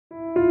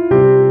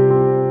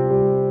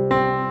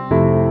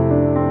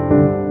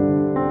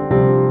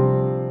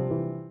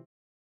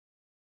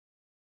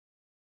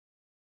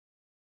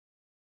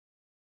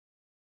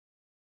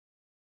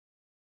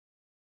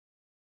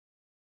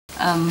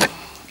Um,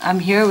 I'm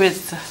here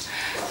with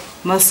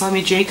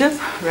Malsawmi Jacob,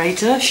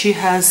 writer. She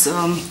has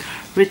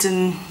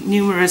written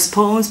numerous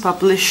poems,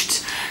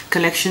 published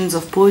collections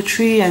of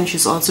poetry, and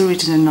she's also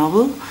written a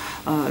novel,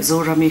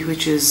 Zohrahthlak,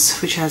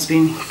 which has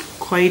been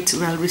quite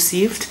well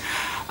received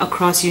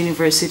across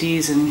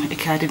universities and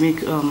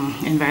academic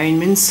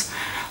environments.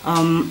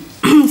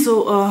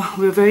 So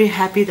we're very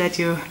happy that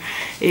you're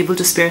able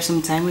to spare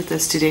some time with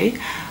us today.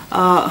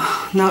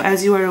 Now,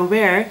 as you are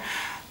aware,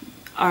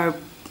 our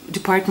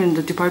department,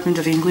 the Department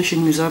of English in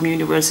Mizoram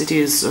University,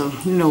 is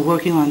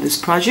working on this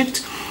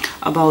project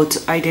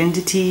about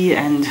identity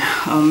and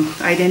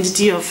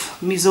identity of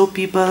Mizo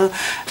people,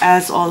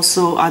 as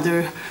also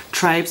other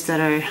tribes that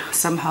are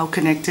somehow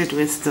connected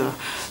with the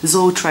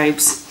Zo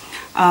tribes,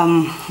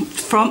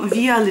 from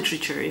via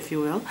literature, if you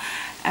will.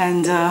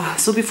 And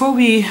so before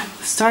we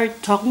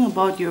start talking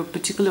about your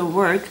particular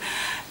work,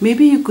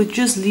 maybe you could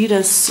just lead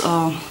us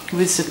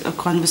with a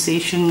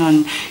conversation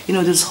on,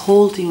 this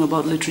whole thing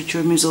about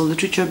literature, Mizo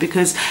literature,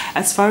 because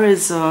as far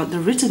as the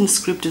written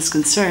script is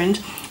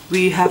concerned,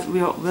 we are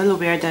well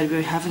aware that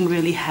we haven't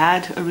really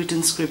had a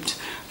written script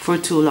for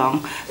too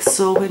long.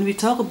 So when we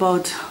talk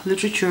about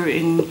literature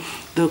in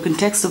the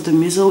context of the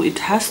Mizo, it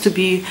has to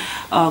be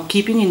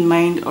keeping in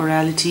mind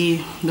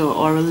orality, the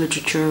oral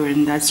literature,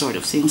 and that sort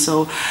of thing.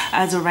 So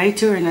as a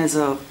writer and as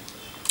a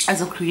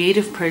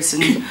creative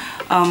person,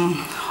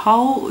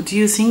 how do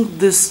you think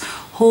this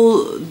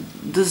whole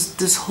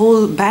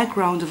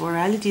background of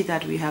orality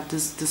that we have,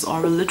 this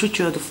oral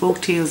literature, the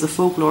folk tales, the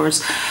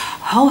folklores,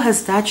 how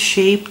has that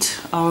shaped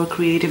our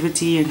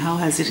creativity and how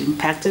has it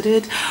impacted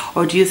it?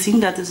 Or do you think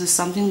that this is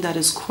something that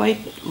is quite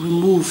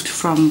removed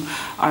from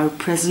our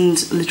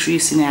present literary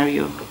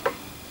scenario?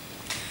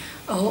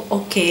 Oh,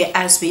 okay.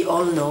 As we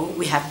all know,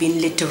 we have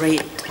been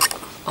literate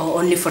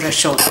only for a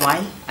short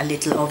while, a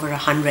little over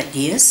 100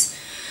 years.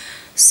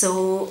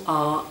 So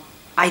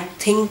I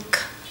think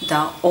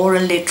the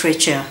oral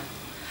literature,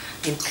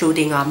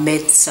 including our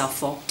myths, our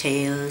folk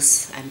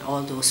tales, and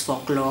all those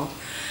folklore,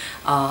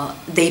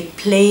 they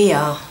play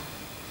a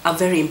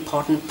very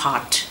important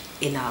part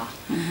in our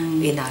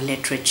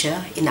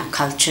literature, in our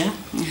culture.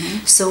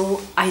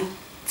 So I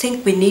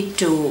think we need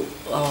to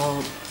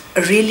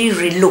really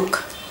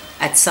relook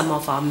at some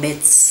of our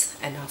myths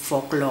and our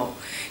folklore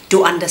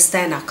to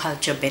understand our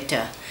culture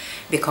better,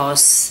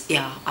 because we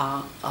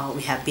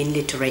have been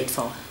literate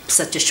for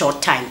such a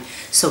short time,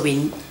 so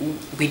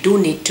we do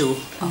need to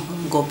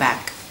go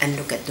back and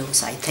look at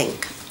those, I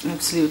think.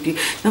 Absolutely.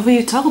 Now, when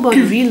you talk about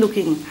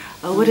relooking,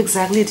 what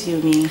exactly do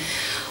you mean?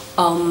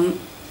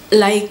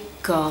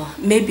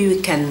 Maybe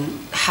we can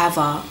have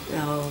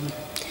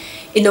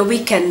we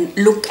can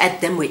look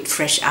at them with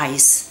fresh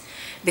eyes,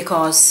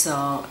 because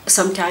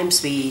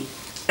sometimes we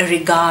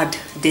regard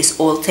these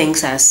old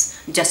things as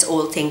just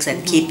old things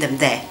and keep them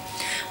there.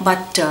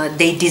 But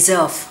they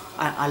deserve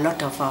a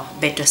lot of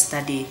better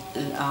study.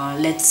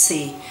 Let's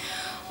say,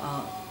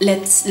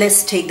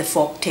 let's take the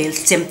folk tales,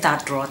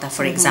 Zohnahthlak,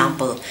 for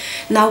example.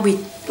 Now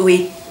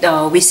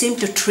we seem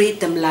to treat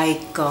them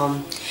like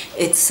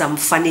it's some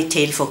funny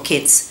tale for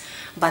kids,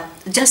 but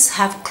just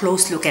have a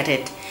close look at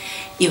it.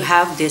 You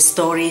have this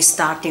story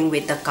starting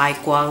with the Kai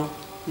Kwang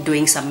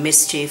doing some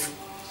mischief,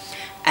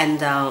 and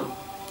the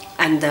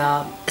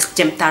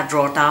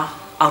Zohnahthlak,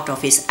 out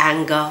of his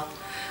anger,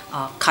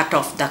 cut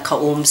off the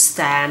Kaum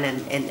stand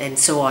and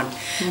so on.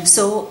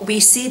 So we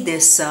see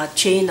this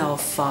chain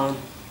of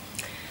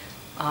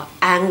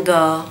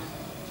anger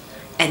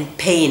and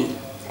pain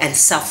and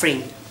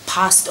suffering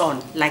passed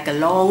on like a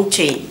long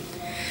chain.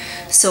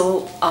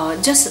 So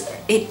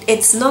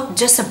it's not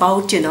just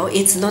about,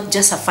 it's not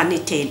just a funny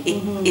tale.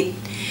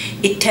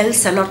 It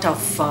tells a lot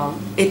of,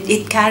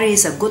 it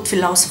carries a good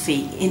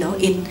philosophy,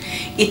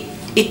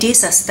 it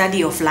is a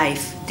study of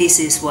life. This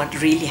is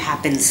what really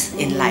happens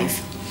in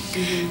life.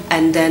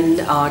 And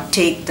then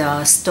take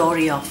the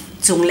story of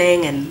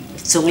Zungleng and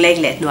Zungleng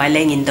Let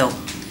Nuaileng Indo,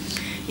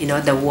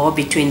 the war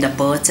between the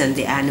birds and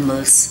the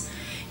animals.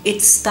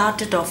 It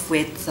started off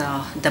with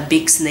the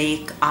big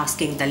snake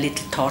asking the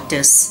little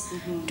tortoise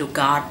to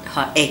guard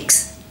her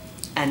eggs,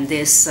 and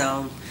this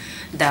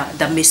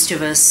the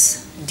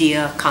mischievous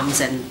deer comes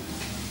and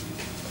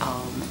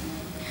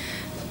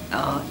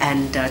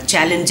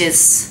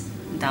challenges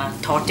the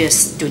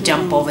tortoise to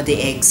jump over the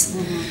eggs,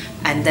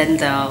 and then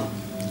the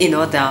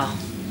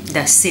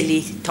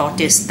silly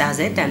tortoise does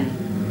it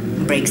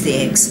and breaks the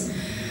eggs.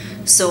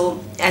 So,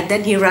 and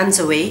then he runs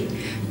away,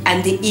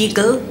 and the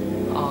eagle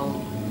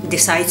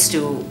decides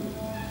to,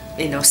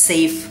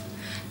 save,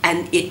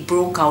 and it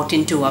broke out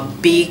into a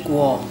big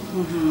war.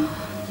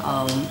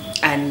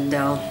 And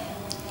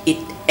it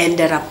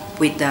ended up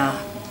with the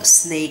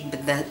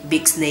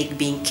big snake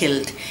being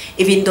killed,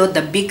 even though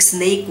the big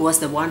snake was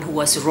the one who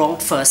was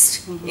wronged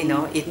first.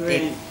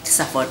 It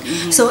suffered.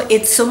 So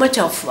it's so much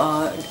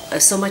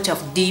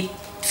of deep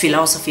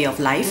philosophy of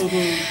life,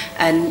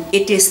 and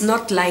it is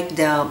not like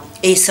the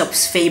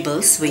Aesop's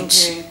fables,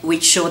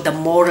 which show the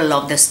moral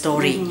of the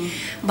story,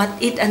 but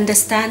it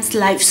understands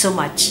life so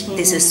much.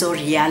 This is so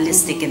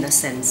realistic in a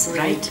sense,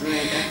 right?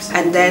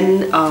 And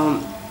then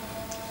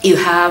you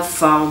have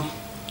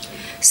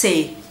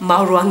say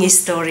Mauruangi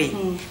story.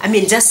 I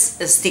mean,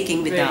 just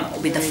sticking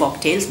with the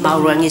folk tales,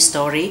 Mauruangi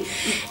story.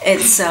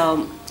 It's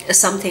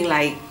something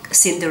like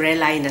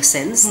Cinderella in a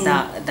sense.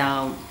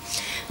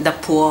 The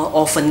poor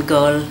orphan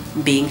girl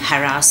being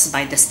harassed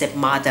by the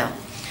stepmother.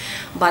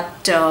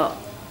 But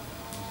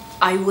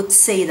I would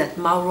say that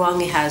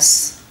Mauruangi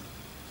has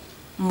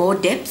more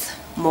depth,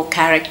 more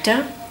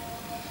character,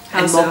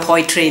 and more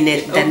poetry in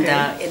it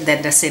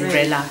than the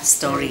Cinderella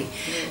story.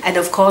 And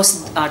of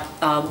course,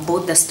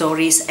 both the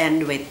stories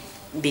end with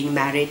being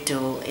married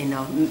to,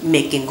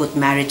 making good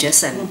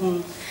marriages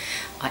and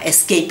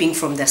escaping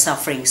from the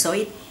suffering. So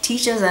it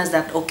teaches us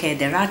that, okay,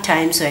 there are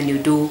times when you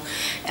do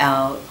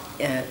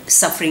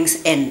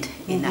sufferings end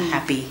in a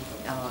happy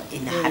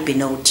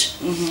note.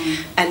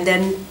 And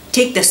then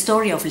take the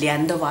story of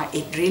Liandawa.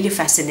 It really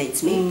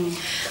fascinates me.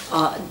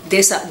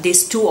 There's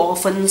these two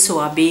orphans who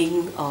are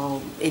being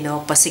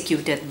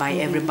persecuted by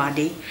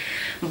everybody,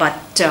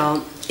 but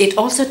it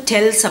also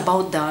tells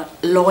about the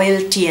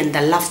loyalty and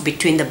the love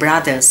between the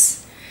brothers.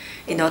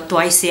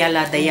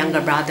 Tuaisiala, the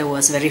younger brother,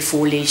 was very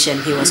foolish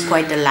and he was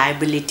quite a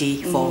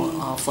liability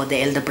for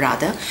the elder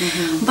brother.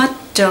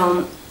 But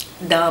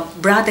the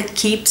brother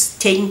keeps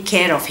taking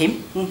care of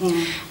him,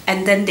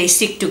 and then they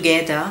stick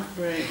together.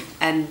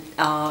 And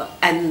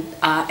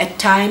at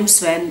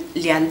times when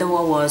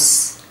Liandawa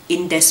was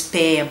in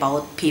despair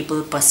about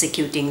people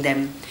persecuting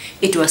them,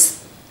 it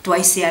was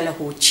Tuaisiala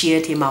who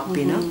cheered him up,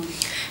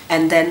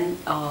 And then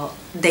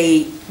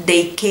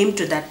they came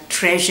to that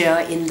treasure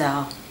in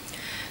the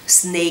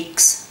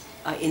snakes,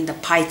 in the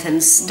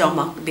python's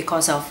stomach,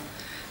 because of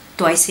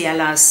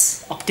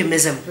Tuaisiala's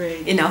optimism,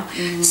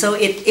 So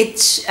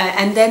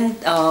and then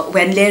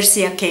when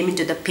Lersia came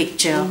into the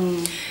picture,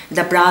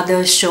 the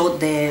brothers showed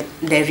their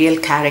real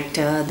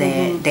character,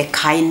 their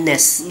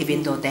kindness,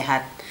 even though they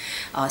had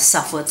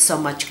suffered so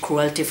much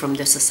cruelty from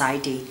the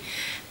society.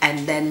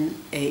 And then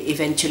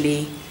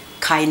eventually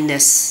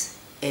kindness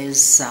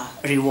is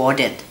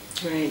rewarded.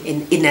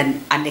 In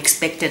an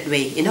unexpected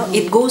way.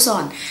 It goes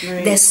on.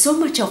 There's so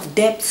much of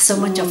depth, so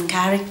much of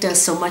character,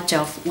 so much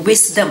of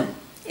wisdom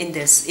in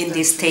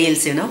these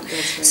tales.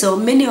 So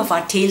many of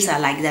our tales are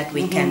like that.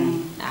 We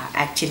can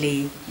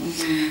actually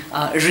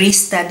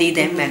restudy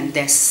them, and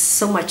there's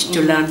so much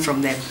to learn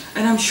from them.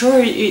 And I'm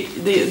sure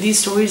these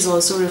stories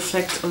also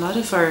reflect a lot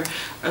of our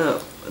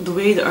the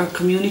way that our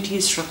community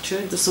is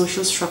structured, the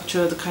social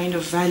structure, the kind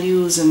of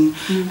values and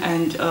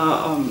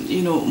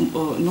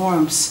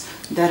norms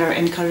that are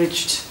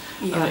encouraged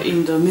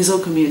in the Mizo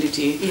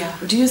community.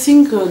 Do you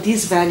think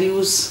these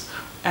values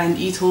and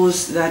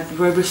ethos that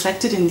were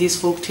reflected in these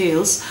folk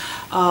tales,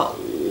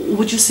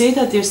 would you say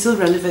that they're still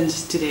relevant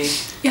today?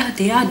 Yeah,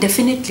 they are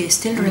definitely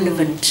still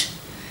relevant,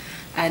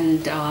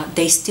 and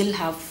they still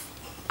have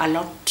a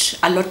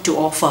lot to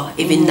offer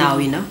even now.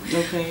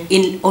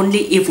 Only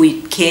if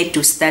we care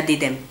to study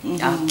them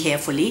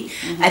carefully,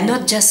 and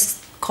not just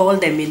call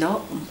them,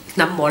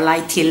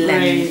 Namolai Til,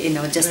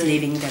 and just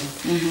leaving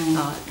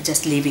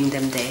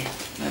them there.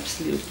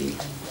 Absolutely.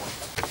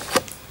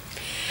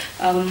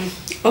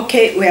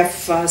 Okay, we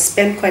have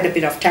spent quite a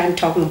bit of time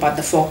talking about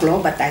the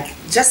folklore, but I'd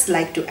just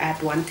like to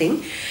add one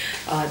thing: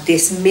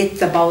 this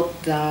myth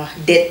about the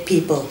dead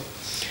people.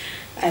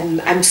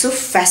 And I'm so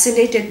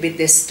fascinated with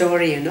this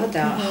story.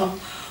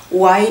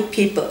 Why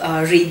people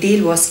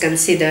Ridil was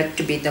considered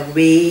to be the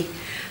way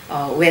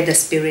where the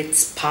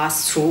spirits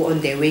pass through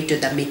on their way to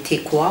the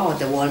Mitikwa, or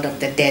the world of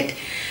the dead,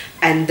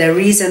 and the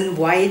reason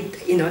why,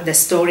 the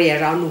story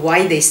around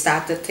why they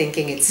started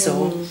thinking it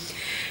so,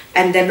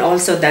 and then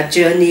also the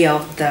journey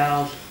of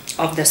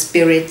the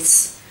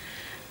spirits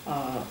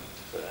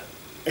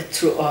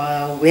through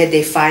where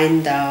they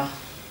find the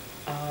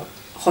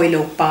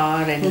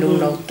Hoilopar and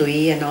Lunglou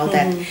Tui and all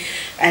that,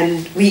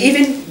 and we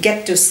even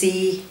get to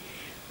see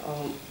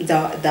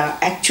the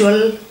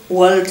actual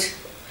world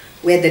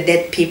where the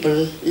dead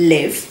people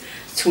live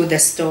through the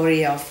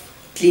story of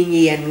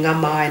Klingi and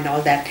Ngama and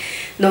all that.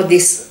 No,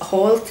 this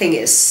whole thing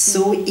is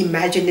so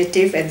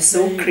imaginative and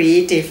so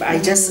creative. I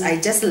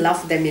just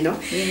love them.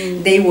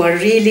 They were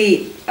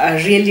really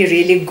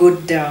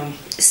good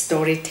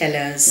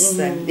storytellers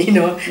and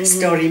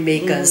story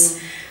makers.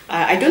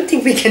 I don't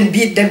think we can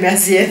beat them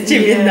as yet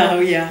even now.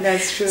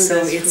 That's true.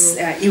 So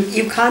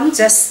you can't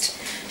just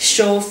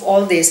show off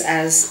all this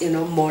as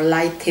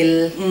Molai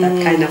Til,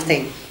 that kind of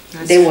thing.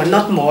 They were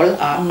not Mol.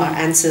 Our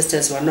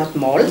ancestors were not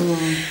Mol.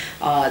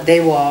 They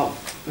were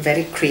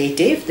very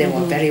creative. They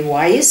were very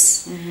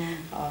wise,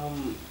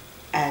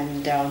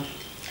 and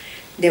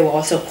they were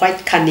also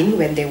quite cunning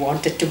when they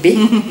wanted to be,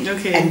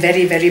 and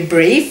very, very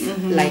brave.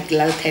 Like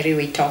Lalteri,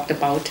 we talked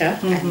about her,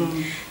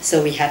 and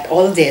so we had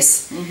all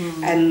this,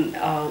 and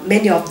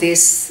many of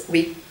these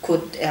we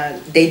could.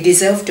 They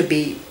deserve to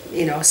be,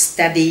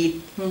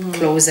 studied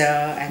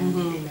closer,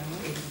 and in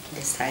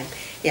this time.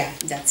 Yeah,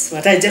 that's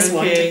what I just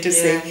wanted to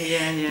say.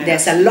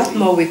 There's a lot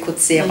more we could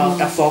say about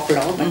the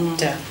folklore,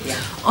 but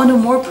On a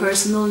more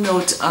personal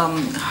note,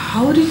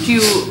 how did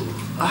you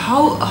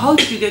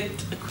get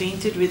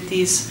acquainted with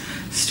these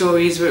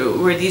stories?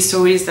 Were these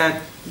stories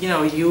that you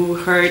know, you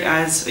heard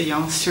as a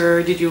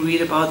youngster? Did you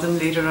read about them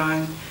later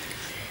on?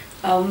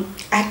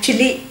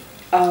 Actually,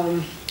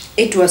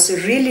 it was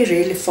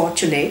really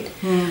fortunate.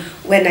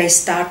 When I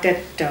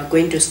started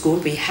going to school.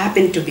 We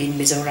happened to be in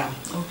Mizoram.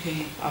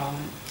 Okay.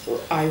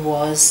 I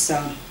was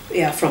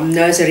from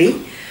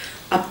nursery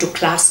up to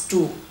class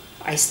 2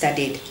 I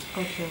studied.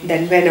 Okay.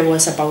 Then when I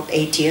was about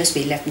 8 years,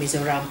 we left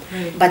Mizoram.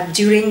 Right. But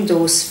during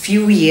those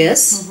few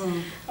years,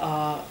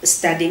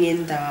 studying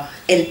in the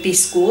LP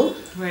school,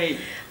 Right.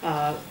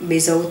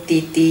 Mizo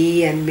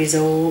Titi and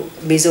Mizo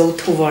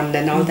Thuvon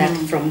and all that,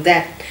 from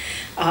that,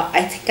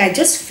 I think I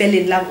just fell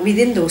in love.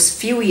 Within those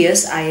few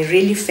years, I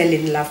really fell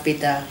in love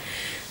with the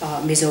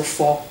Mizo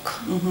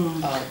folk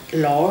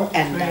lore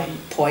and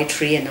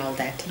poetry and all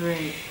that.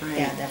 Right, right.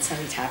 Yeah, that's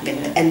how it happened.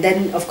 Yeah. And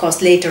then, of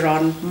course, later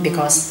on,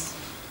 because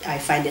I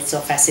find it so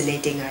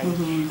fascinating, I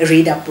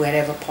read up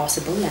wherever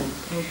possible and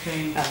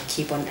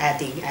keep on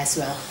adding as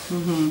well.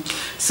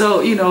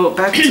 So, you know,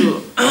 back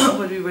to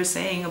what we were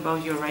saying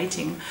about your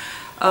writing,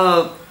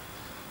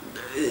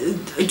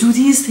 do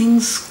these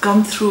things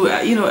come through,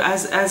 you know,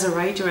 as a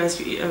writer, as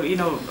you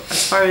know,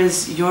 as far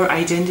as your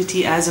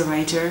identity as a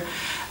writer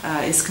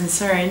is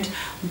concerned,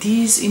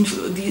 do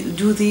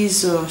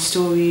these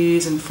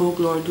stories and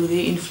folklore, do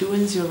they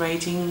influence your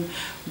writing?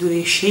 Do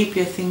they shape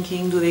your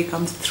thinking? Do they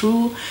come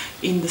through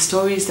in the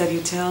stories that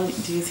you tell,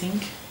 do you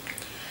think?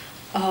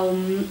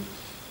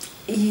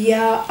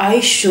 Yeah, I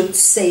should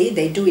say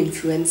they do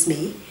influence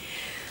me.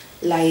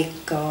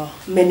 Like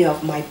many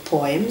of my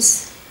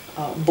poems,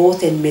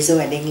 both in Mizo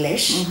and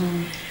English,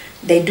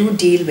 they do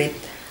deal with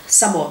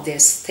some of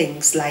these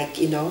things, like,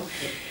 you know,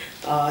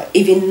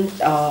 even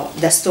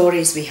the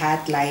stories we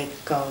had, like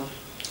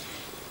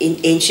in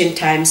ancient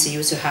times we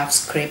used to have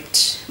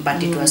script,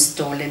 but it was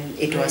stolen,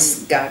 it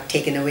was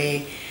taken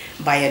away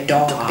by a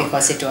dog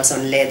because it was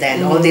on leather,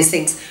 and all these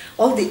things,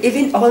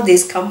 even all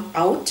these come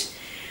out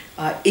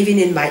even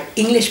in my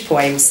English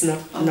poems,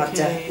 not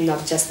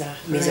just the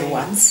Mizo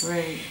ones.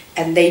 Right.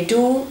 And they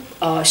do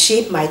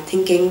shape my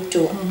thinking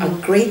to a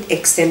great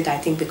extent, I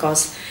think,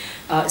 because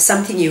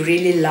something you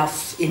really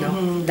love, you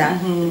know,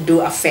 that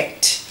do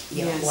affect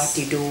what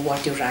you do,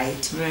 what you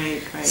write.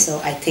 Right, right. So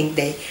I think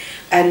they,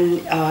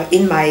 and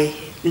in my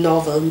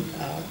novel,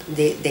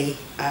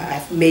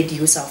 I've made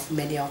use of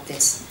many of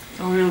this.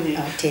 Oh, really?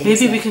 Things,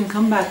 Maybe we can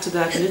come back to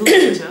that a little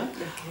later.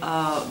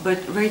 But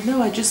right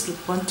now, I just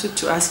wanted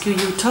to ask you,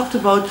 you talked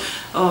about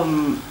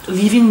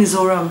leaving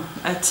Mizoram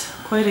at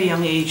quite a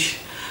young age.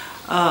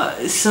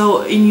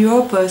 So in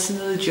your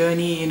personal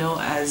journey, you know,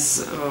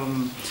 as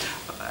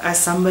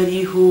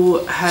somebody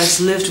who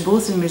has lived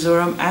both in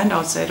Mizoram and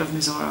outside of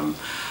Mizoram,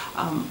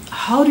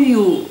 how do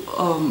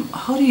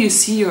you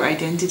see your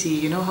identity?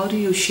 You know, how do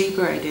you shape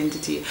your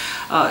identity?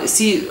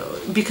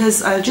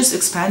 Because I'll just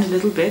expand a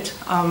little bit.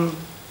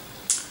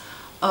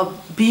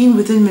 Being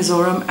within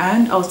Mizoram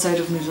and outside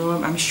of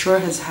Mizoram, I'm sure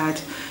has had,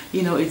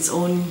 you know, its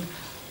own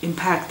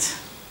impact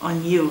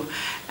on you.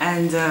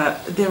 And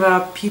there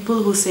are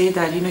people who say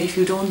that, you know, if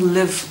you don't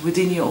live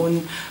within your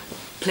own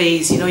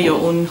place, you know, your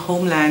own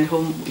homeland,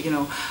 you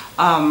know,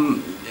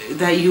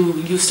 that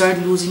you start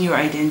losing your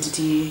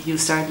identity, you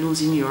start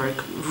losing your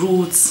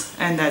roots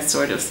and that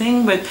sort of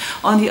thing. But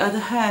on the other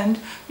hand,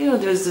 you know,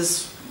 there's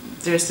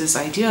this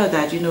idea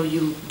that, you know,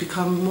 you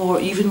become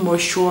even more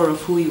sure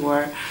of who you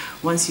are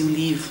once you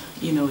leave,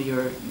 you know,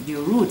 your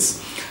roots.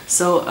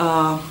 So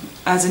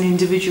as an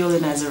individual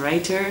and as a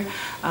writer,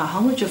 how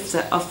much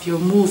of your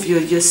move,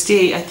 your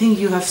stay, I think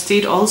you have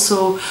stayed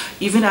also,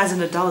 even as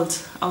an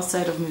adult,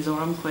 outside of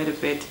Mizoram quite a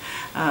bit.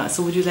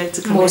 So would you like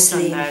to comment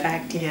Mostly, on that? In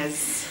fact,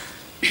 yes.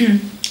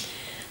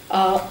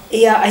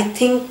 Yeah, I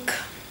think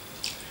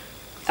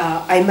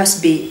I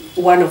must be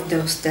one of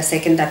those, the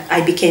second, that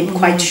I became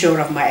quite sure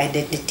of my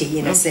identity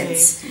in a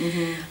sense.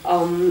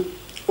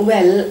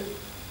 Well,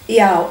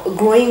 yeah,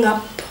 growing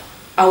up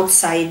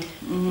outside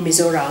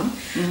Mizoram,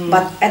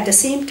 but at the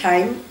same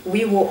time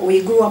we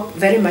grew up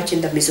very much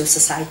in the Mizo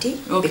society,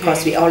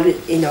 because we all,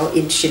 you know,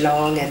 in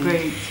Shillong, and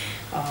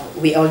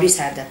we always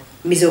had that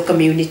Mizo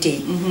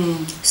community.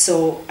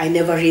 So I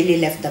never really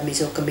left the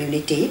Mizo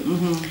community.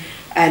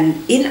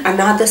 And in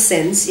another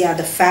sense, yeah,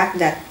 the fact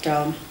that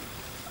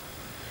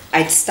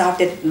I'd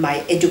started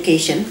my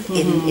education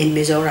in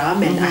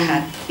Mizoram, and I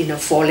had, you know,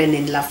 fallen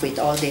in love with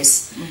all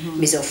this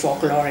Mizo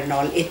folklore and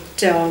all.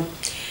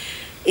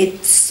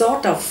 It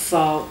sort of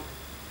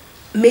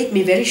made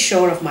me very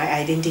sure of my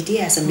identity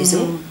as a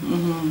Mizo.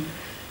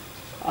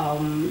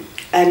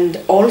 And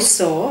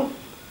also,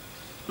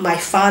 my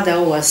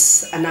father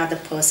was another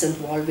person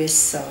who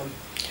always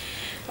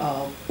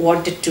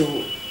wanted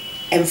to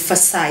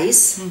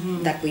emphasize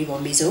that we were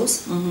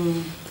Mizos,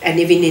 and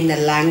even in the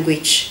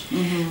language,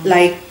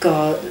 like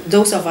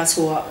those of us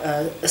who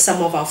are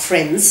some of our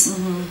friends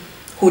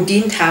who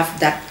didn't have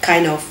that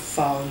kind of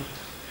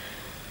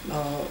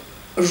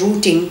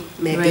rooting,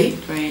 maybe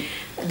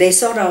they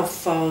sort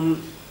of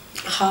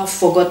half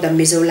forgot the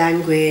Mizo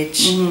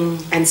language,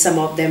 and some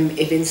of them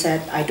even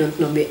said, "I don't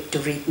know to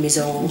read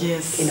Mizo."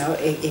 Yes. You know,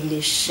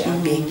 English,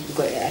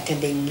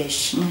 attending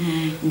English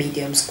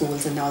medium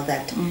schools and all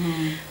that.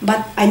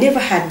 But I never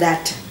had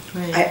that.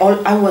 Right.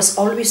 I was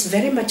always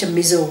very much a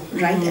Mizo,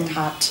 right at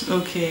heart.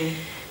 Okay.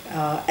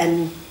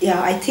 And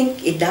yeah, I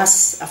think it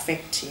does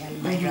affect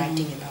my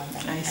writing and all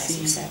that. I see.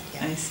 As you said,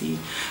 yeah. I see.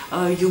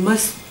 You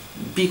must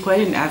be quite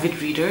an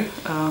avid reader.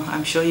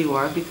 I'm sure you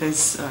are,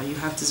 because you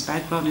have this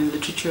background in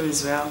literature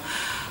as well.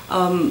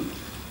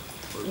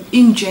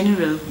 In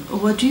general,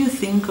 what do you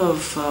think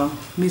of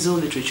Mizo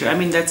literature? I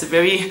mean, that's a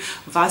very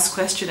vast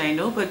question, I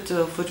know, but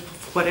for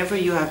whatever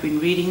you have been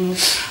reading,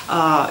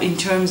 in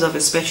terms of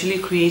especially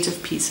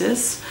creative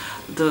pieces,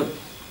 the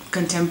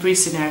contemporary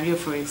scenario,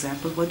 for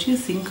example, what do you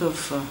think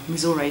of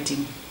Mizo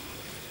writing?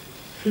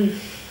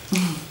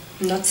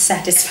 Not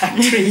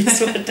satisfactory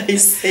is what I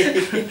say.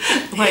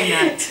 Why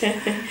not?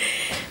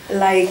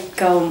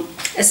 Like,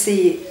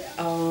 see,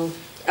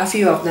 a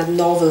few of the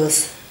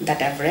novels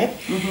that I've read,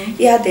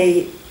 yeah,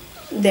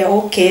 they're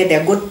okay,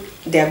 they're good,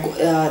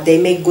 they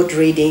make good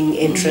reading,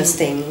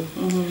 interesting,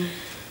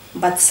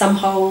 but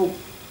somehow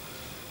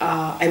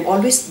I'm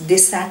always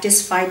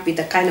dissatisfied with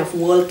the kind of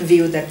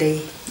worldview that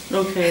they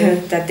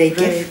that they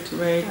give.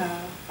 Right.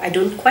 I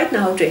don't quite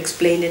know how to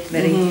explain it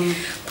very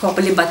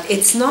properly, but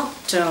it's not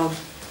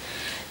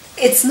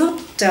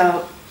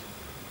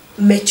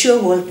mature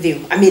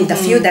worldview. I mean, the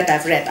few that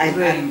I've read,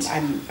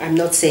 I'm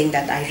not saying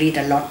that I read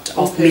a lot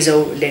of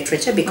Mizo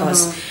literature,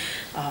 because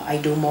I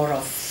do more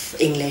of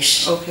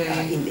English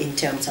in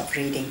terms of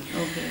reading.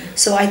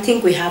 So I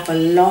think we have a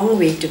long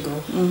way to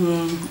go.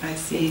 I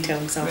see. In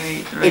terms of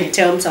in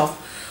terms of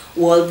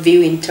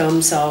worldview, in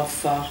terms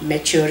of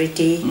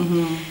maturity,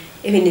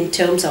 even in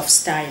terms of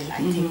style.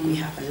 I think we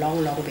have a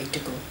long way to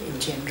go in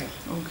general.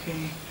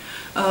 Okay.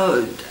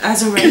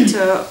 As a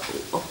writer,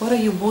 what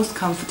are you most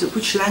comfortable?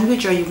 Which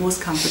language are you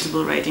most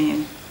comfortable writing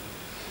in?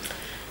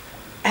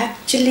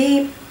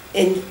 Actually,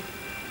 in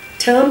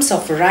terms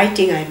of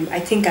writing, I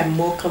think I'm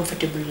more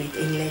comfortable with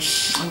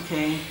English.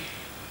 Okay.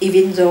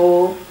 Even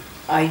though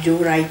I do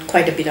write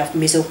quite a bit of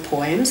Mizo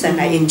poems, and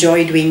I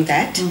enjoy doing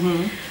that.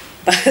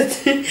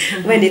 But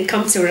when it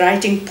comes to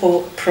writing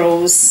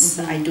prose,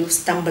 I do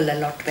stumble a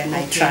lot when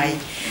I try.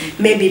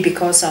 Maybe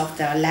because of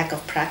the lack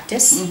of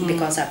practice,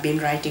 because I've been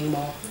writing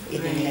more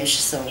in English,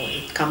 so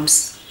it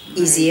comes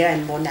easier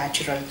and more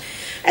natural.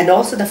 And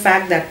also the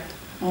fact that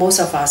most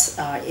of us,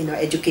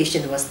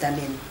 education was done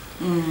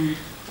in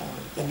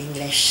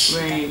English,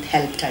 that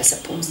helped, I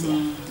suppose.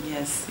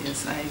 Yes,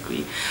 I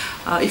agree.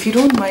 If you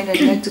don't mind, I'd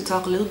like to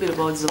talk a little bit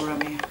about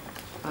Zorame.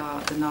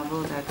 The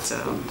novel that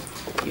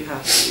you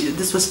have.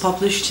 This was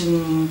published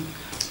in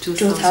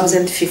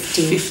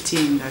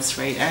 2015. That's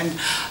right. And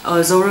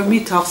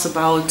Zorame talks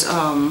about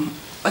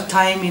a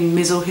time in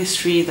Mizo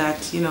history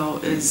that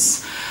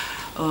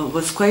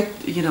was quite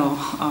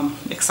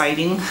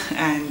exciting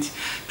and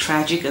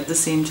tragic at the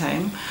same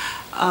time.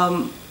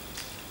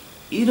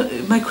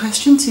 My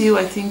question to you,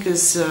 I think,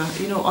 is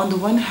on the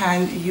one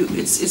hand,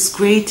 it's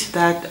great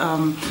that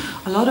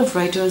a lot of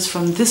writers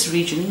from this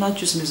region, not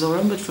just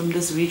Mizoram, but from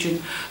this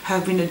region,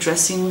 have been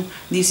addressing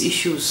these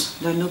issues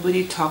that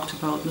nobody talked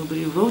about,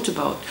 nobody wrote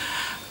about.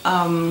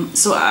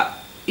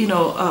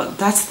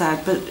 That's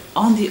that. But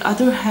on the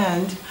other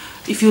hand,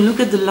 if you look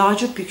at the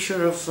larger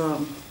picture of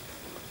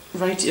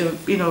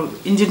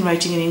Indian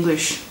writing in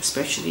English,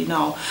 especially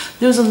now,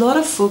 there's a lot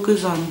of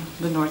focus on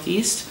the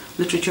Northeast,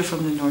 literature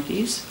from the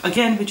Northeast,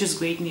 again, which is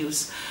great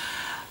news.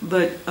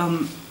 But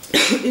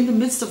in the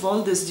midst of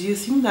all this, do you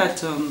think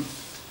that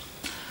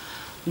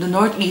the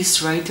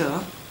Northeast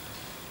writer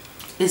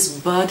is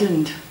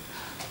burdened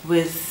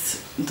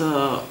with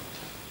the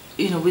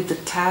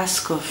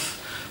task of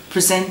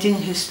presenting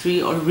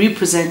history or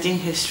representing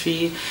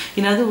history?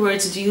 In other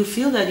words, do you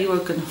feel that you are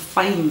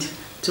confined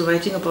to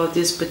writing about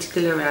these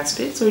particular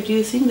aspects, or do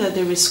you think that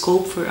there is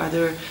scope for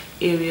other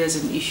areas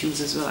and issues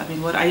as well? I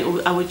mean,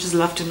 I would just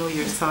love to know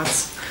your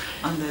thoughts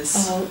on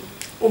this.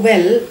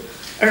 Well,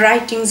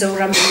 writing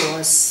Zohnahthlak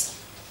was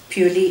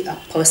purely a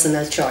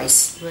personal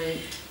choice,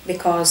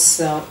 because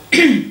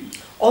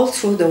all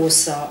through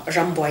those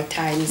Ramboy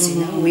times,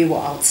 we were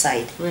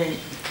outside.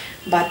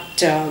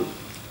 But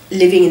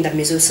living in the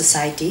Mizo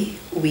society,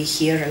 we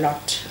hear a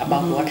lot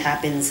about what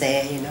happens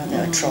there,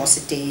 the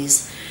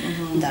atrocities,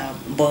 the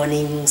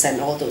burnings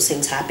and all those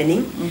things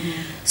happening.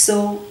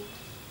 So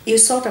you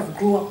sort of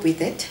grew up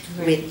with it,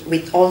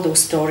 with all those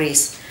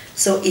stories.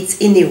 So it's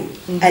in you,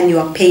 and you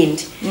are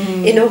pained.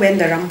 When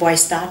the Ramboy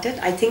started,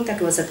 I think that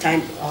was a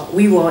time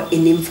we were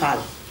in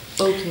Imphal.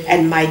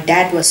 And my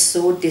dad was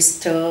so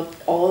disturbed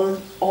all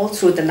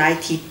through the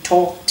night. He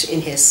talked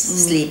in his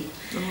sleep.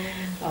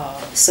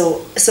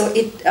 So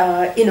it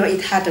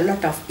it had a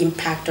lot of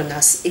impact on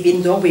us,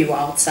 even though we were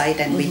outside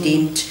and we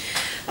didn't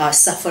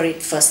suffer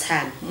it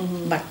firsthand,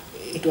 but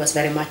it was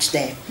very much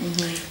there.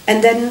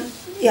 And then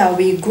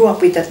we grew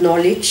up with that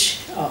knowledge,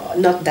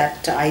 not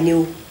that I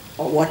knew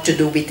what to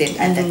do with it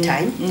at that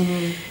time,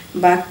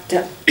 but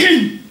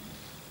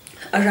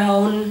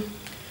around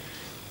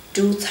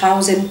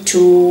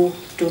 2002,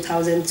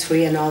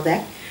 2003 and all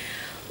that,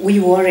 we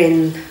were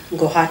in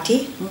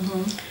Guwahati.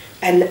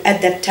 And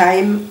at that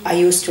time, I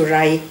used to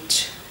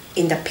write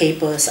in the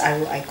papers.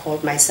 I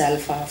called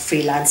myself a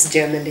freelance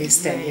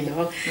journalist, and you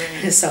know,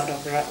 sort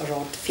of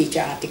wrote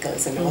feature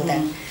articles and all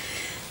that.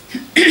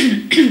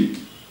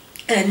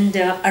 And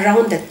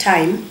around that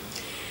time,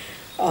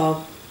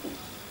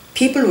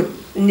 people would,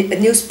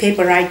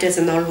 newspaper writers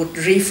and all would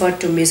refer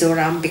to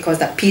Mizoram because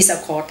the peace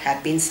accord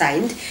had been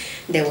signed.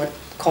 They would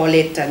call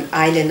it an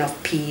island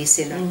of peace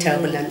in a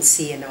turbulent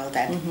sea and all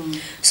that.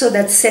 So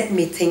that set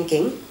me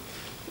thinking,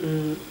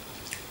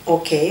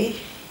 okay,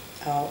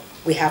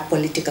 we have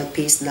political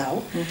peace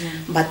now,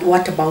 but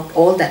what about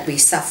all that we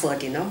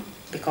suffered, you know,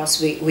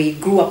 because we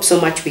grew up so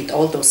much with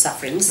all those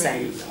sufferings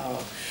and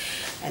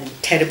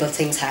terrible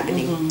things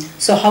happening.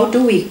 So how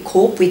do we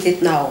cope with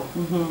it now,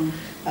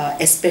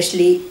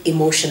 especially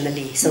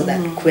emotionally? So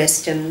that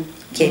question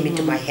came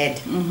into my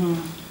head.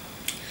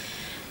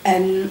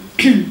 And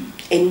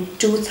in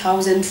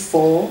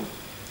 2004,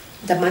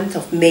 the month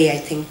of May, I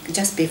think,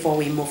 just before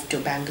we moved to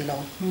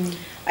Bangalore,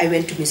 I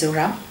went to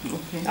Mizoram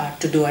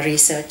to do a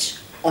research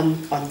on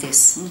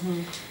this.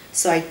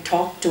 So I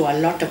talked to a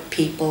lot of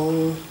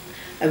people.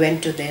 I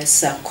went to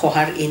this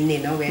Kohar Inn, you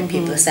know, where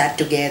people sat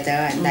together,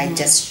 and I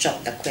just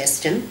shot the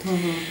question.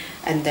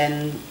 And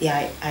then,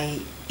 yeah, I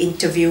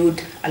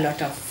interviewed a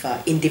lot of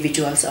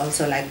individuals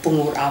also, like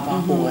Pungur Ava,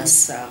 who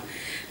was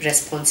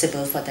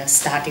responsible for the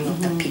starting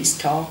of the peace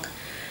talk.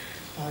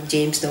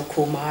 James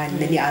Dokuma and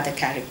many other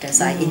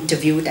characters I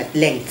interviewed at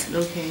length.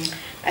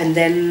 And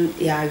then,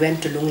 yeah, I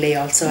went to Lunglei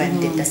also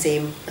and did the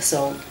same.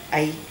 So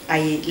I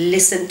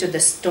listened to the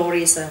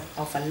stories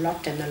of a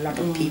lot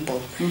of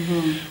people.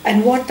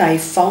 And what I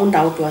found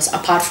out was,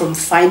 apart from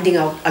finding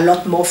out a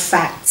lot more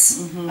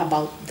facts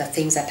about the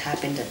things that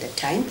happened at the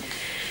time,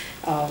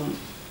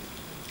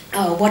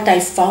 what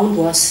I found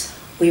was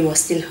we were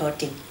still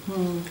hurting.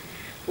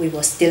 We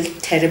were still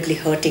terribly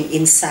hurting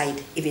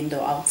inside, even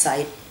though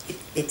outside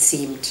it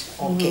seemed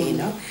okay, you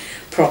know,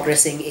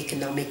 progressing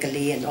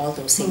economically and all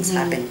those things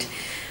happened.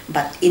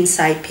 But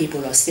inside,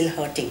 people are still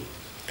hurting.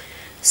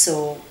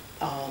 So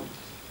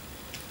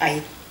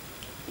the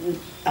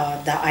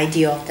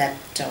idea of that,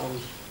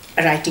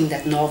 writing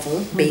that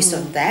novel based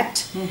on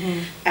that,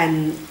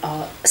 and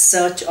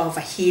search of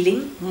a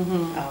healing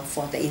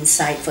for the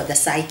inside, for the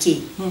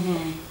psyche,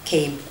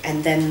 came.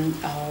 And then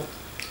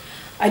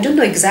I don't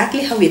know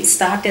exactly how it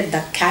started.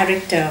 The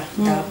character,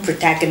 the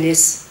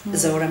protagonist,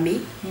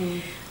 Zorami,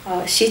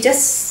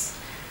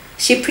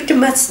 she pretty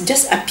much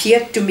just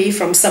appeared to me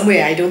from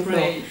somewhere, I don't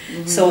know.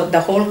 So the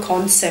whole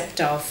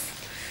concept of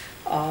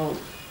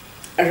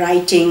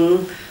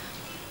writing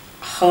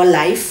her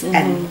life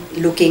and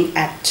looking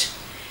at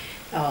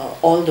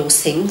all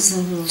those things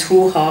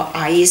through her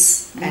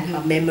eyes and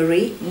her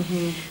memory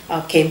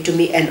came to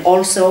me. And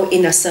also,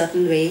 in a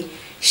certain way,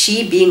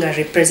 she being a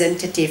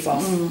representative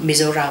of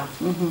Mizoram,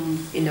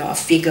 you know, a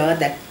figure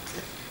that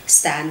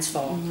stands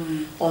for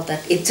all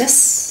that. It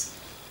just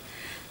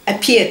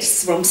appeared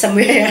from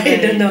somewhere, I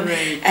don't know.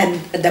 And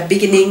the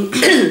beginning,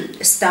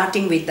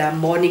 starting with the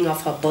morning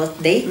of her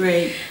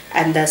birthday,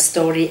 and the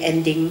story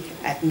ending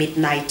at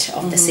midnight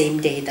of the same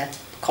day, that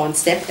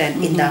concept,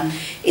 and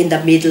in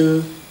the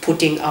middle,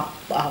 putting up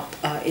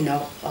you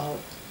know,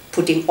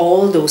 putting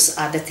all those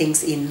other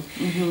things in.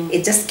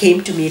 It just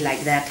came to me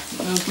like that.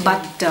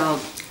 But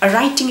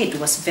writing it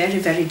was very,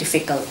 very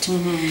difficult.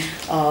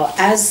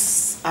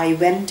 As I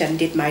went and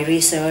did my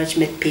research,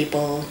 met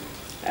people,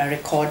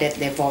 recorded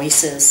their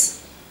voices,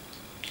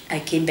 I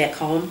came back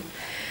home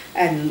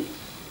and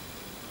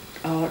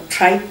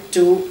tried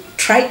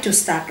to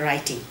start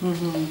writing.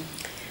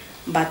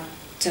 But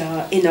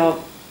you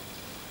know,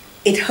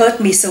 it hurt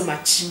me so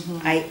much.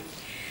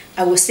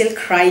 I was still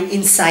crying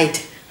inside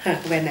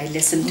when I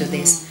listened to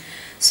this.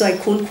 So I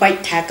couldn't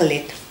quite tackle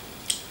it.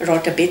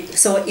 Wrote a bit.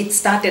 So it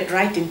started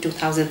right in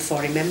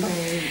 2004, remember?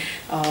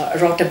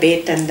 Wrote a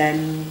bit and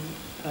then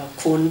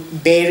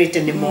couldn't bear it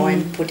anymore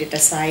and put it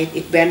aside.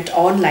 It went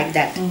on like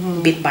that,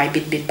 bit by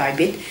bit, bit by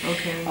bit.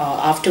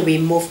 After we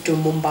moved to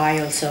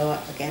Mumbai also,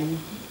 again,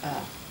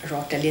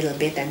 wrote a little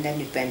bit and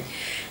then it went.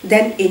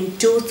 Then in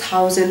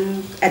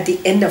 2000, at the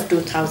end of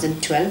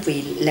 2012,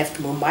 we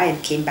left Mumbai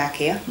and came back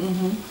here.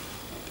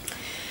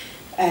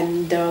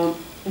 And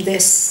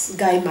this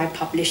guy, my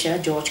publisher,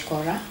 George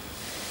Cora,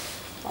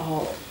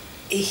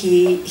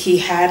 he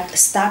had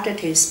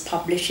started his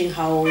publishing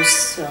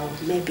house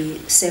maybe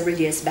several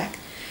years back.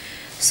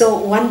 So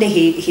one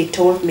day he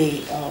told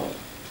me,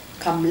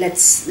 come,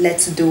 let's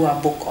do a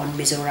book on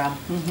Mizoram.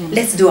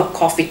 Let's do a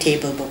coffee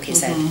table book, he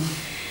said.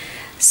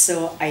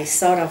 So I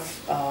sort of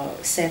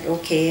said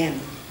okay and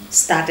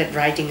started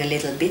writing a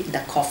little bit, the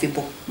coffee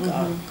book,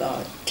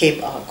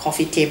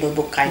 coffee table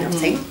book kind of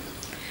thing.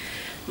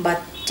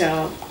 But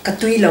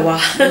Katuilawa,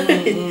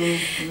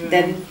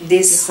 then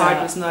this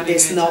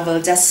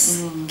novel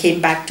just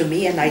came back to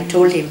me, and I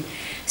told him,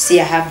 see,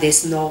 I have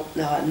this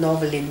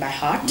novel in my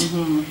heart,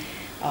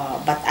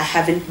 but I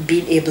haven't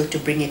been able to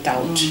bring it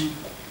out.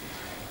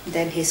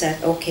 Then he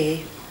said,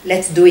 okay,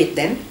 let's do it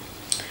then.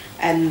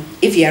 And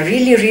if you are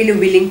really, really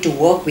willing to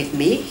work with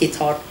me, he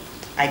thought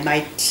I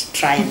might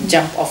try and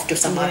jump off to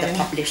some other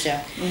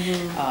publisher.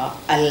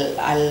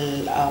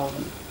 I'll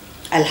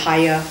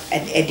hire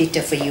an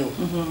editor for you.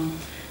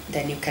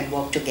 Then you can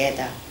work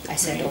together. I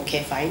said,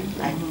 okay, fine.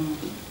 I'm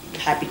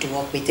happy to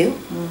work with you.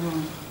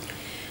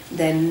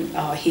 Then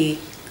he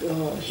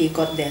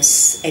got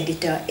this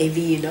editor, AV,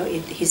 you know,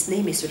 his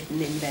name is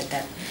written in there,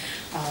 that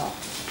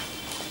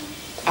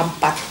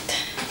Ampat.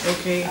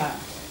 Okay.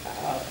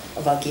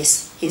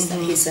 Varghese.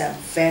 He's a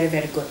very,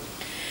 very good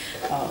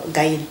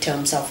guy in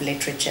terms of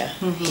literature.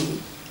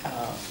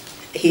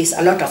 He's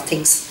a lot of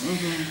things.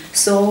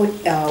 So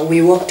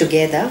we worked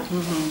together,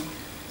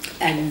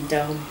 and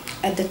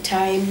at the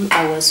time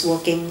I was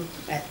working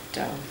at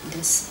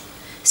this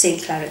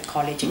St. Claret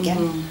College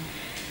again.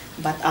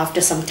 But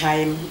after some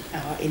time,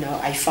 you know,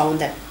 I found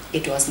that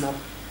it was not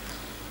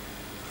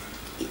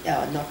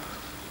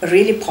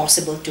really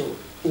possible to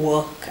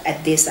work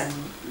at this and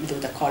do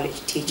the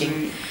college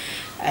teaching.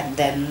 And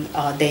then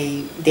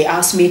they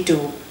asked me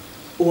to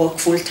work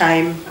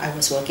full-time. I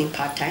was working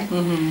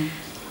part-time.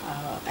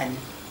 And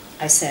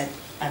I said,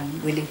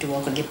 I'm willing to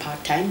work only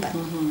part-time, but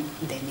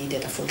they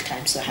needed a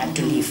full-time, so I had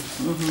to leave.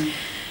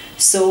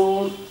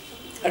 So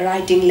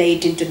writing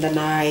late into the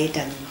night,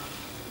 and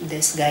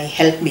this guy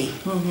helped me.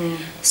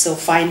 So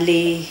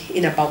finally,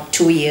 in about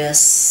 2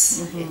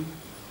 years, it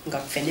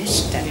got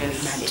finished, and we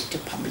managed to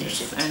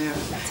publish it. I know.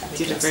 That's how it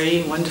did a was.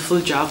 very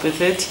wonderful job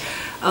with it.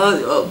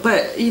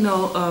 But you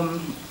know,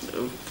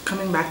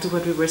 coming back to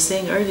what we were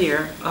saying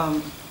earlier,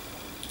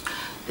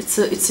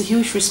 it's a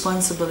huge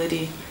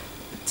responsibility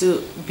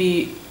to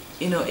be,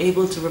 you know,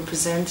 able to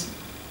represent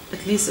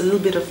at least a little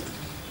bit of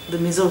the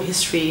Mizo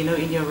history, you know,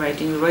 in your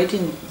writing.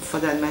 Writing, for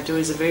that matter,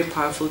 is a very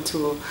powerful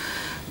tool.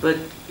 But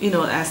you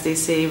know, as they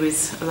say,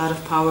 with a lot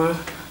of power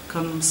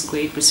comes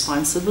great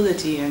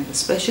responsibility, and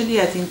especially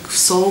I think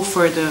so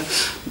for the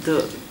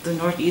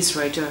Northeast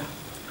writer,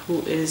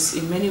 who is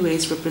in many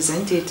ways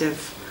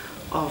representative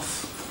of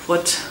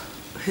what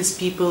his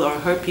people or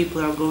her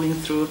people are going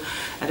through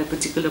at a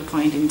particular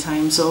point in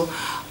time. So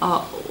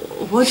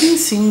what do you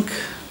think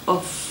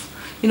of,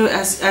 you know,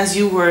 as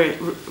you were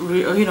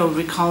you know,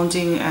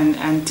 recounting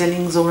and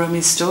telling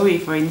Zohrami's story,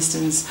 for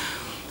instance,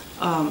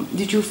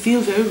 did you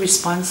feel very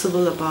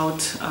responsible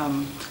about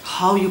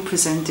how you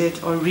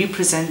presented or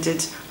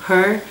represented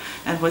her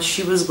and what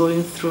she was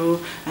going through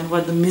and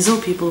what the Mizo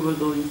people were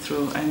going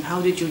through, and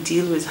how did you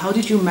deal with, how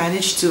did you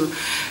manage to,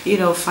 you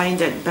know, find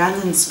that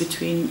balance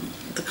between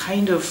the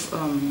kind of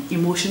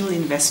emotional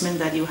investment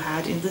that you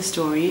had in the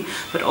story,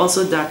 but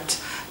also that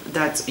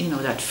you know,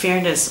 that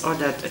fairness, or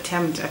that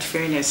attempt at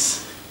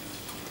fairness?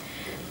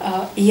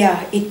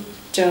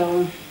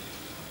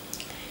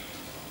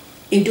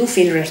 You do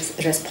feel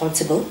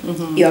responsible.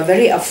 You are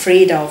very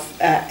afraid of,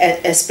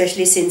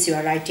 especially since you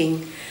are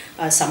writing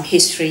some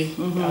history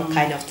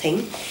kind of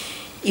thing.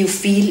 You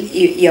feel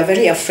you are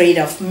very afraid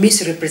of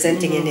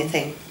misrepresenting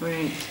anything.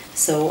 Right.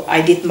 So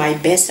I did my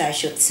best, I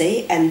should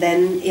say. And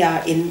then,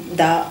 in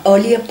the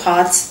earlier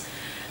parts,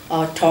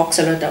 talks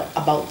a lot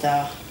about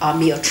the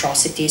army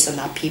atrocities on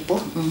our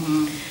people.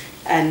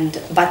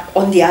 But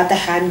on the other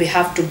hand, we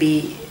have to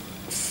be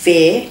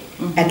fair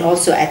and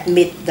also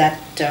admit that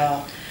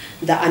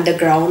the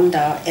underground,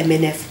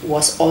 MNF,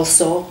 was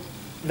also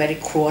very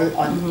cruel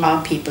on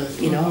our people.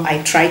 You know,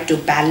 I tried to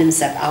balance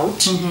that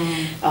out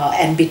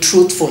and be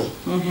truthful,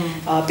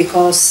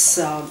 because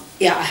I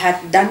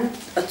had done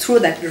through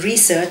that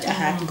research. I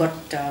had got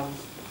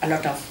a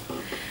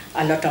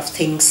lot of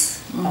things.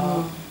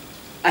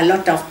 A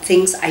lot of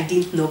things I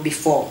didn't know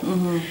before,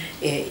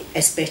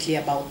 especially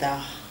about the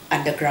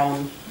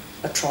underground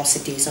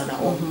atrocities on our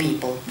own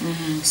people.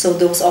 So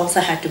those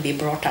also had to be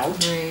brought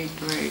out. Right.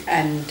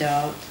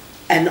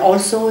 And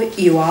also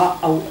you are,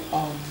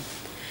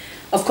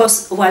 of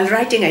course, while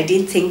writing I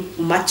didn't think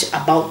much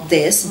about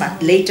this,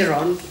 but later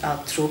on,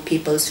 through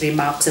people's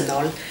remarks and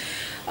all,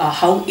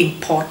 how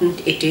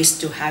important it is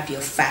to have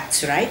your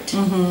facts right,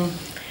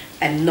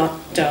 and not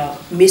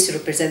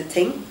misrepresent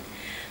things,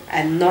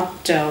 and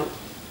not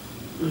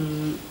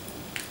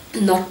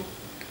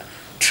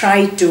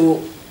try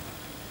to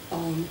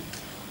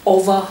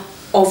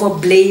over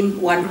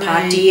blame one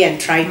party and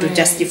try to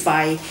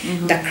justify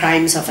the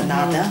crimes of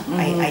another.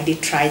 I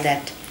did try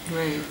that.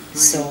 Right.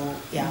 So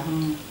yeah.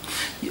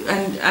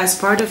 And as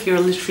part of your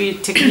literary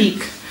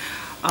technique,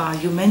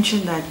 you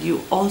mentioned that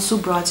you also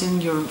brought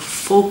in your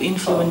folk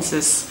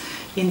influences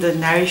in the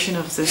narration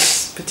of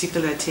this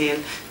particular tale.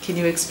 Can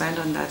you expand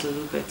on that a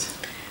little bit?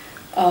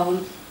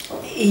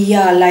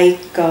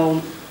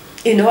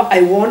 You know,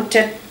 I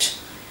wanted,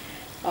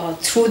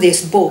 through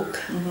this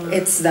book,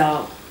 it's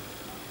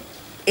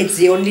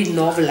the only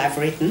novel I've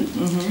written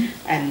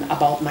and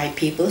about my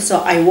people. So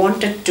I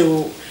wanted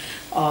to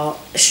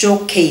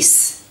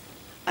showcase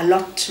a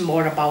lot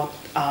more about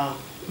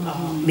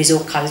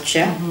Mizo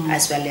culture,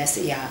 as well as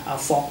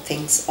folk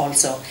things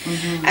also.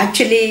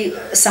 Actually,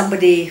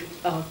 somebody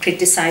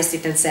criticized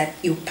it and said,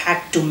 you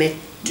packed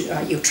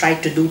you try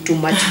to do too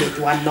much with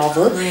one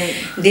novel. Right.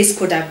 This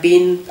could have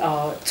been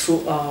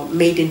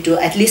made into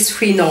at least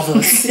 3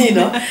 novels, you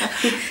know.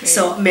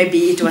 So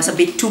maybe it was a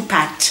bit too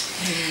packed.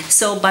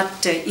 So,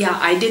 but yeah,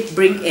 I did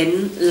bring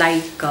in,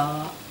 like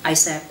I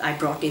said, I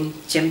brought in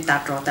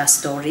Jemtat Rota's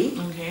story.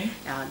 Okay.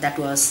 That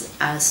was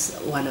as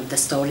one of the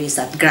stories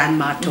that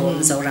grandma told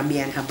Zorami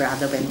and her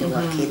brother when they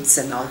were kids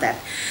and all that.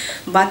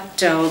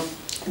 But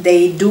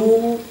they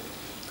do,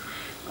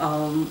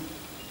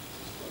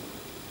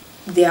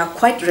 they are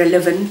quite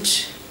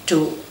relevant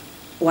to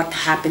what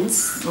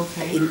happens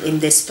in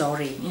this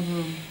story.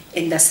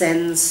 In the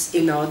sense,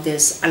 you know,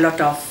 there's a lot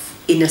of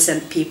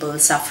innocent people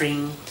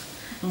suffering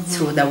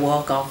through the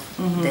work of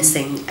this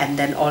thing, and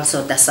then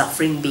also the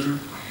suffering being,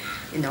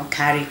 you know,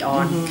 carried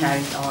on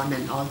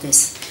and all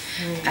this.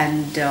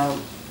 And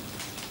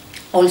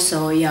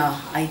also, yeah,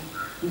 I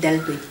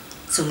dealt with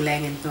Sung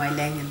Leng and Noi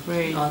Leng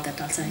and all that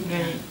also.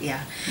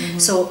 Yeah.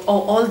 So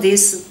all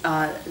this,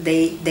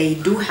 they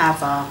do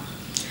have a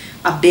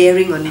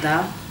bearing on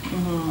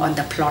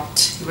the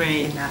plot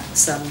in a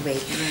certain way.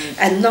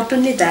 And not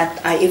only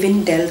that, I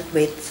even dealt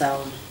with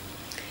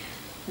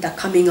the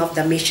coming of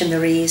the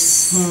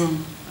missionaries,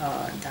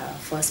 the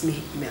first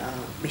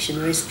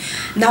missionaries.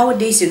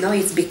 Nowadays, you know,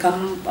 it's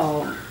become,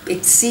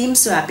 it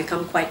seems to have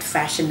become quite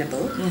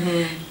fashionable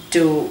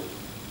to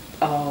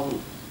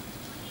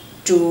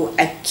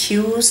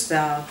accuse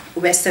the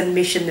Western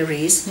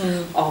missionaries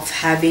of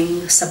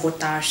having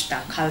sabotaged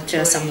the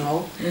culture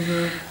somehow.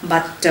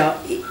 But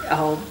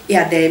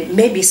yeah, there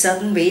may be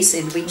certain ways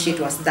in which it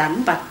was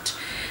done, but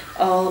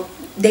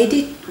they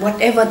did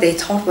whatever they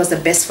thought was the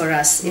best for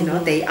us. You know,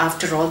 they,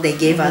 after all, they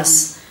gave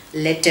us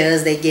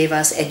letters, they gave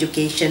us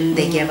education,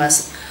 they gave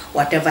us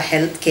whatever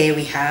health care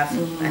we have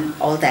and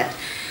all that.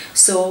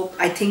 So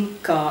I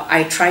think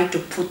I try to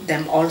put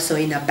them also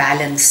in a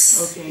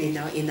balance, you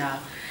know, in a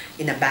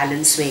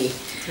balanced way,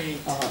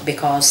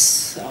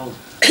 because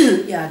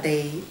yeah,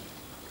 they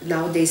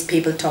nowadays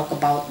people talk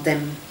about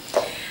them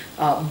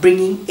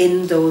bringing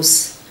in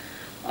those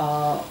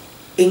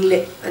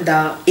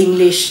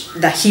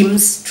the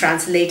hymns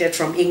translated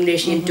from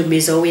English into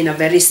Mizo in a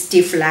very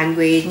stiff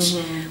language,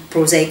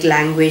 prosaic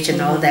language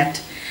and all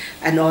that,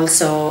 and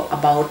also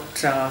about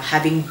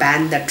having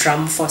banned the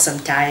drum for some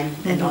time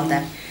and all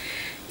that.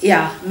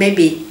 Yeah,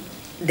 maybe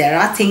there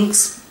are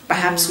things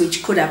perhaps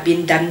which could have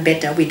been done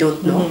better, we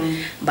don't know,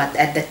 but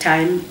at the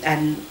time,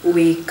 and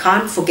we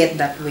can't forget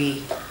that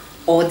we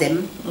owe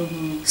them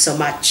so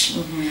much.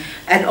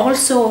 And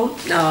also,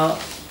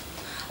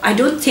 I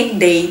don't think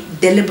they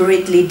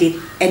deliberately did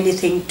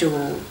anything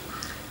to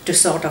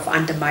sort of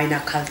undermine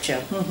our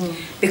culture,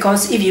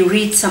 because if you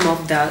read some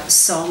of the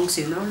songs,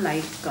 you know,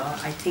 like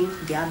I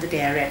think the other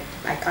day I read,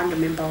 I can't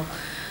remember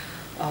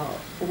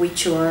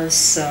which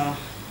was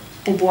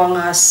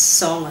Pubuanga's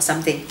song or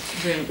something,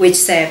 which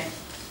said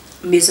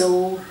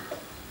Mizo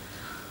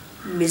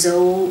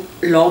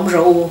Lom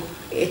Ro,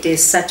 it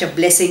is such a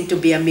blessing to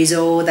be a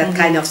Mizo, that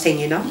kind of thing,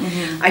 you know.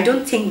 I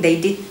don't think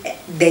they did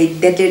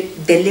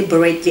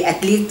deliberately,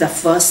 at least the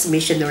first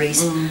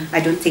missionaries, I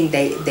don't think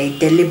they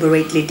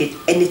deliberately did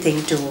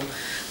anything to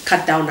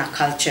cut down our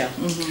culture.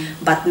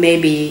 But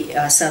maybe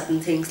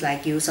certain things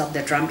like use of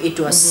the drum, it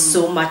was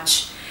so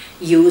much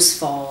used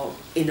for,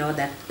 you know,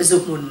 that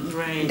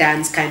Zuhmun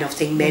dance kind of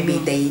thing. Maybe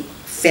they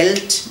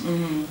felt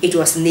it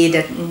was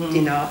needed,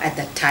 you know, at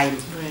that time.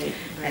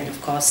 And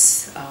of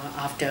course,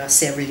 after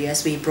several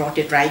years, we brought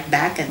it right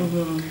back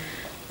and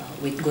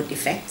with good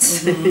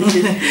effects.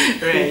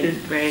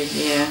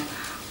 Yeah.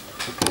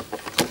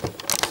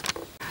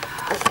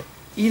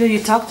 You know, you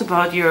talked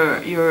about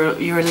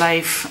your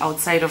life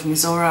outside of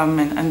Mizoram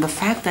and the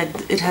fact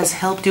that it has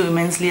helped you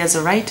immensely as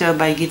a writer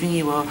by giving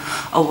you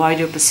a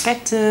wider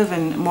perspective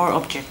and more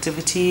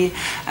objectivity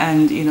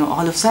and, you know,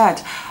 all of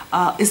that.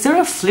 Is there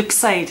a flip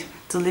side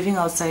to living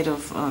outside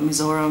of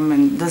Mizoram,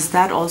 and does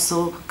that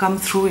also come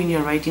through in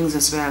your writings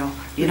as well?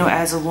 You know,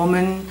 as a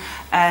woman,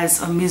 as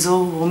a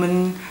Mizo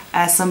woman,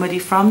 as somebody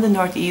from the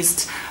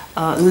Northeast,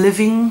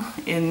 living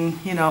in,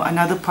 you know,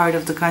 another part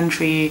of the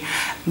country,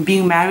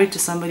 being married to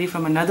somebody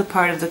from another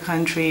part of the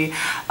country,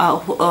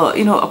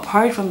 you know,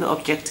 apart from the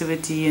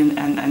objectivity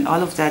and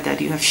all of that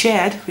you have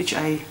shared, which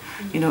I,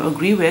 you know,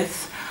 agree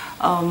with.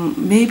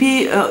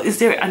 Maybe is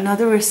there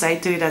another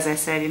side to it, as I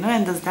said, you know,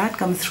 and does that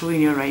come through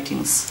in your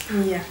writings?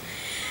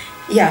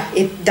 Yeah,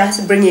 it does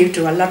bring you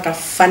to a lot of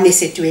funny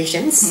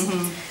situations,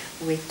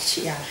 which,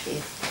 yeah,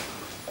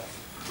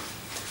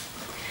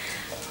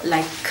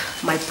 like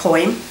my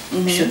poem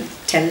should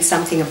tell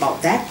something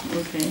about that.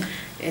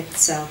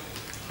 It's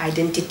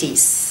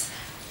Identities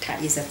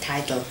is a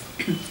title.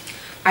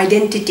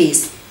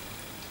 Identities.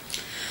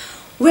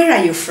 Where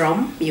are you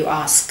from, you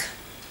ask?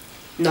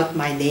 Not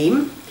my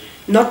name,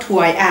 not who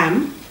I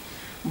am,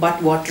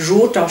 but what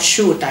root or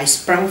shoot I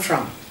sprung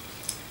from.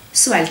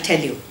 So I'll tell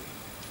you.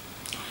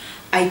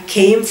 I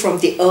came from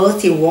the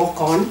earth you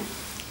walk on,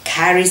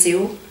 carries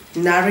you,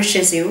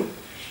 nourishes you.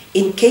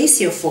 In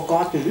case you've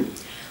forgotten,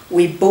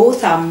 we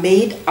both are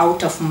made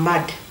out of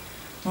mud,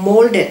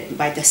 molded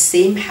by the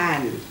same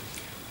hand.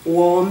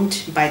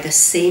 warmed by the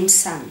same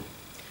sun,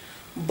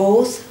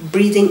 both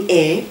breathing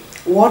air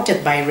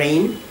watered by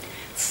rain,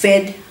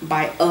 fed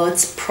by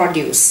earth's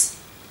produce.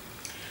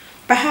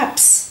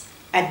 Perhaps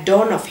at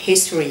dawn of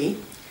history,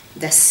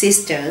 the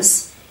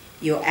sisters,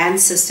 your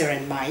ancestor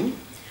and mine,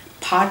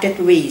 parted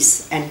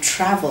ways and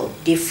traveled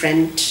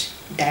different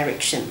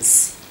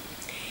directions.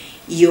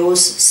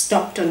 Yours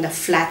stopped on the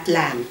flat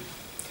land.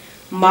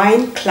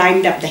 Mine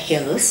climbed up the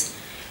hills,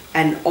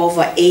 and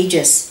over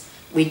ages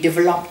we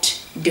developed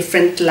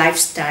different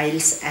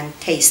lifestyles and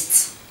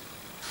tastes.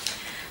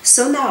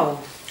 So now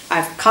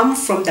I've come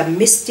from the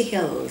misty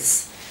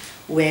hills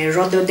where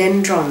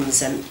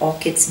rhododendrons and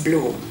orchids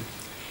bloom,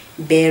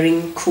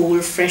 bearing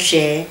cool fresh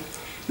air,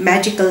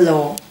 magical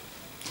law,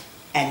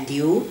 and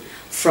you,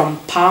 from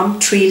palm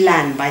tree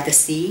land by the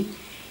sea,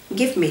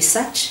 give me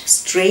such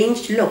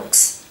strange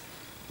looks,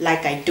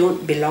 like I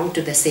don't belong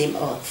to the same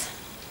earth.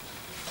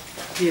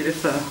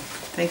 Beautiful.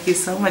 Thank you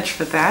so much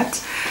for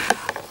that.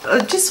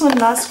 Just one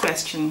last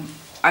question.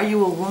 Are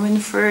you a woman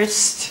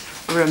first,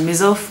 or a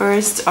Mizo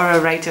first, or a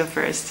writer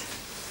first?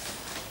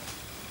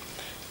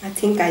 I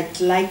think I'd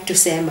like to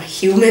say I'm a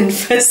human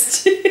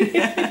first.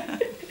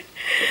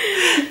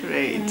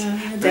 Right.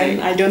 Then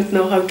right. I don't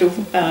know how to,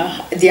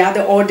 the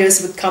other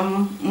orders would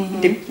come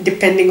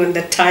depending on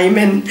the time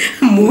and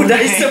mood,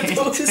 I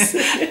suppose.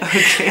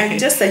 Okay. I'm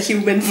just a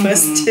human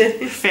first.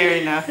 Fair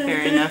enough,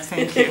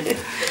 thank you.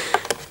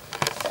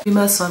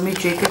 Malsawmi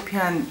Jacob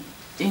yan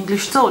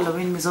English to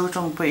lawin Mizo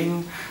tong po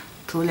in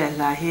tule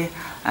lahi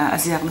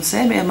asiak no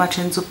se me ma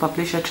chen chu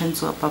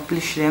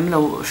publish lem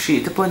lo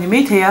shi te po ni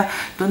me theya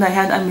tuna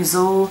han a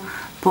Mizo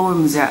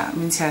poems ya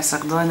min char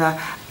sak dona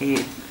e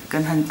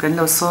kan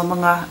lo so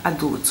manga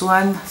adu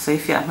chuan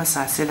soifia ma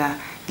sa sela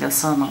lo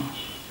so mang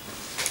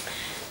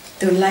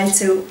tun lai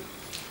chu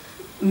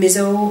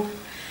Mizo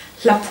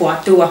la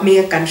phwa tu a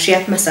me kan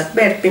shiat ma sak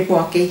ber pe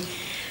po ki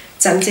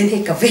chan chin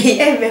hi ka ve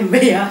em me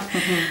ya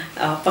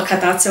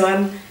pakhata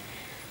chuan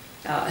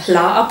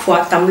la a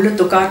phwa tam lu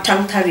tu ka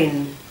thang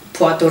tharin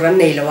phwa tu ran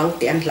nei lawang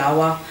ti an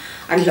lawa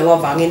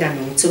wangin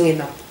anung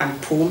chungin an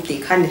phum ti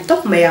khan ni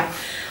tok me ya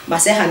ma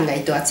se han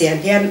ngai to chian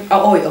hian a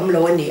oi om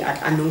lo ni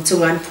anung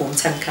chungan phum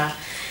chan kha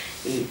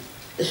I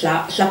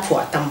la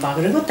phwa tam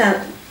wang ru ta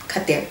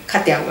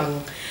khatiang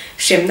ang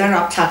shem na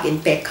rap thak in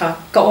pek kha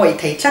ka oi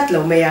thei thlat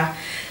lo me ya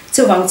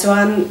chuwang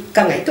chuan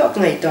ka ngai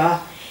to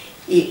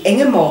I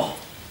engemo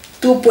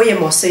tu poye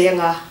mo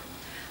seanga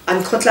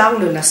an khotlang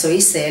nu na soi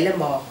se le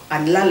mo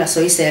an la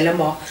soi se le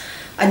mo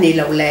ani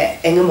lo le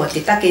engemo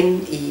ti takin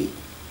I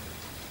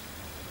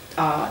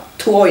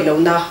thuoi lo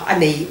na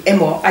ani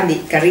emo ani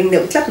karing ne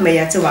utlat me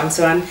ya chuwang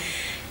chuan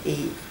I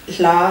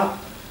la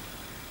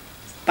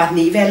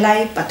pani ve lai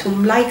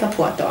pathum lai ka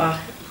phwa to a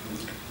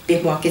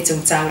pe mo ke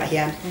chung chang a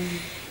hian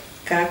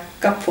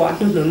ka phwa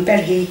nu nun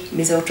ber hi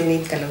Mizo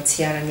tungin ka lo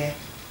chia ra nge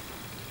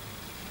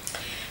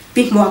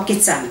pi mo ke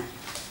chan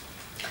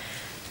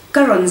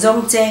ka ron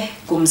zong che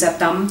kum za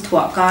tam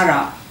thwa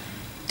kara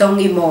tong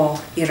I mo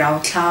I rau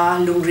thla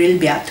lung ril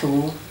bia thu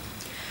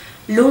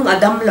lung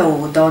adam lo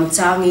don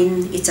changin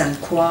I chan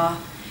khwa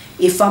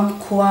I fam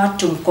khwa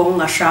tung kong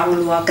a sang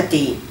lua ka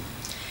ti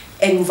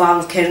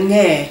engwang kher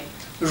nge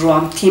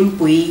ruam thim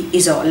pui I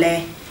zo le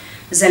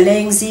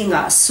zaleng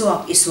zinga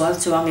suak iswal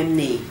chuang em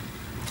ni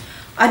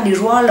ani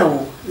rualo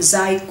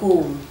zai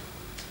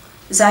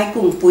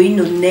kung pui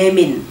nun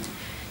nemin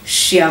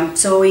siam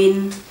choin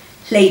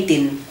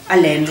leitin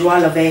alen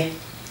rualave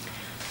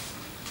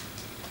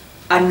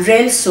an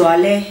rel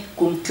swale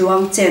kum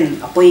tluang chen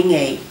apoi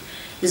nge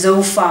zo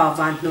fa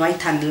van noi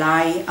than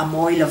lai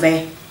amoi love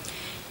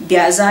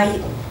bia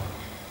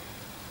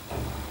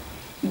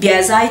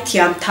zai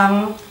thiam thang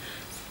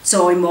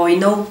choi moi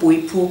no pui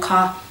phu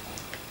kha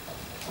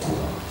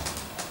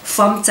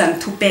fam chan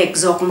thu pek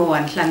zok mo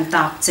an hlan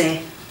tak che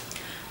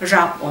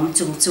rap om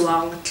chung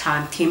chuang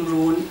thlan thim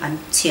run an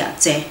chia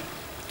che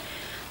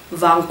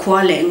wang khwa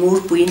le ngur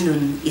pui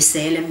nun I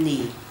selem ni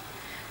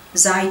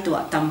zai tua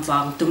tam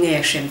wang tu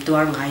nge shem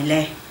tuar ngai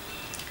le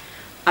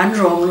an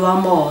rong lua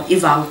mo I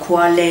wang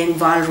khwa leng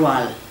wal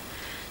rual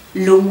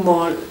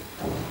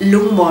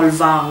lung mol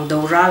wang do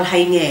ral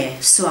hai nge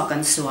suak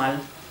kan sual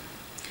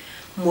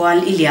mual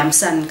iliam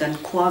san kan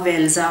khwa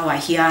vel zawa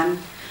hian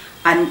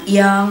an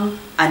yang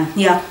an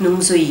nyak nung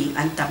zui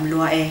an tam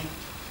lua e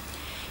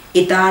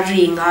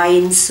idari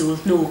ngain sul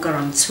nu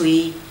karon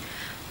chui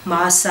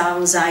ma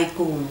sang zai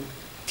kung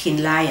thin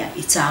laya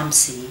I cham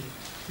si.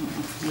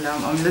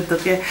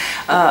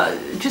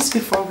 Just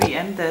before we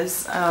end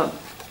this,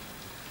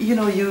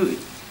 you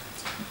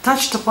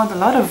touched upon a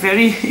lot of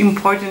very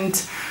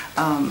important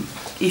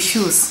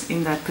issues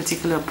in that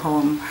particular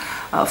poem.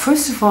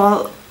 First of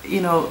all,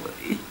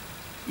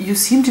 you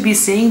seem to be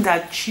saying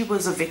that she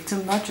was a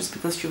victim not just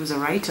because she was a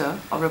writer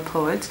or a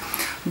poet,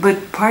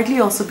 but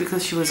partly also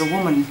because she was a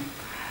woman.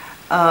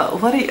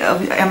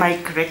 Am I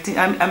correct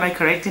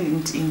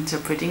in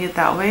interpreting it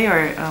that way,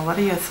 or what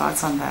are your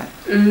thoughts on that?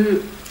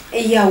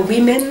 Yeah,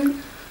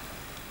 women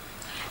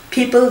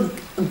people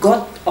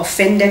got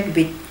offended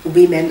with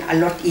women a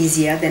lot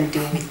easier than do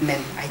with men,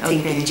 I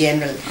think, in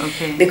general.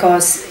 Okay.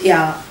 Because,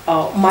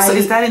 So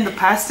is that in the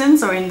past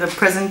tense or in the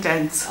present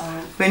tense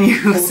when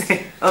you both.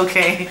 say,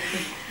 okay?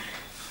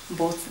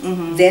 Both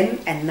then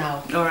and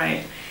now. All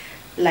right.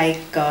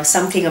 Like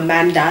something a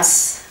man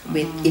does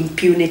with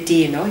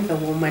impunity, if a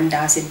woman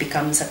does, it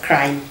becomes a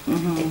crime.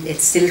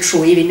 It's still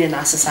true, even in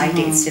our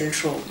society, it's still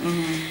true.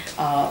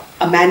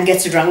 A man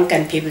gets drunk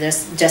and people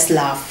just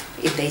laugh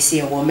if they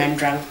see a woman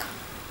drunk.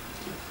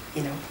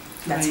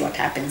 That's what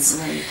happens.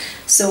 Right.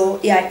 So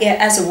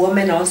as a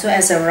woman, also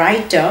as a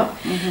writer,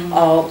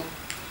 all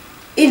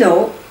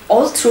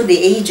through the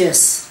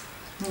ages,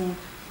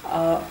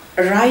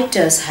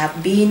 writers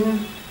have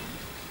been,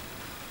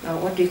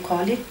 what do you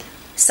call it?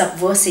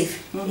 Subversive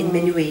in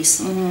many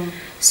ways.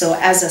 So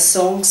as a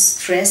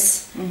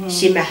songstress,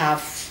 she may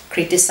have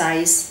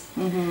criticized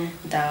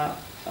the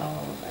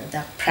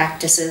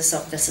practices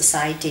of the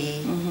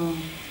society.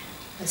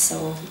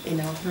 So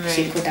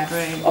she could have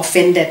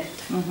offended.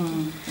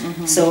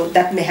 So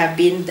that may have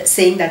been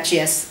saying that she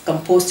has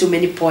composed too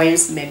many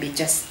poems, maybe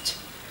just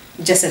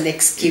an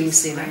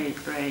excuse. Right.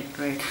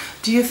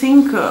 Do you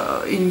think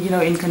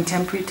in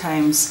contemporary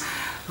times,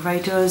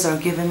 writers are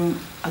given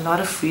a lot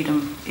of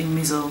freedom in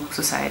Mizo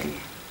society?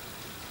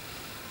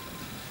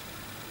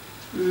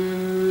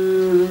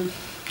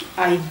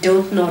 I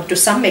don't know. To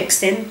some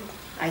extent,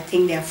 I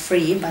think they are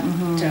free, but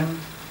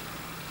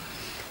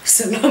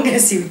so long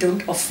as you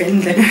don't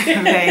offend them.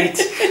 Right.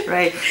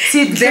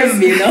 See, them,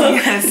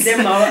 yes.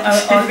 them are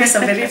always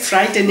very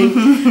frightening.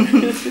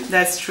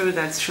 That's true.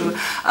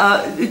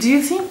 Do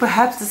you think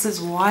perhaps this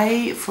is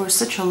why for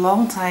such a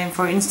long time,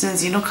 for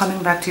instance,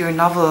 coming back to your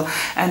novel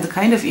and the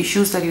kind of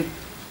issues that you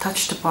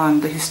touched upon,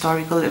 the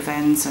historical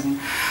events and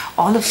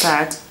all of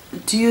that,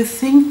 do you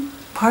think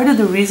part of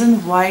the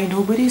reason why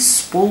nobody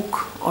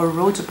spoke or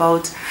wrote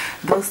about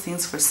those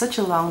things for such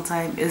a long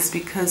time is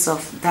because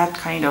of that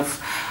kind of,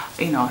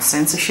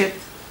 censorship?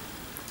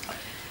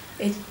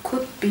 It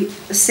could be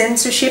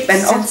censorship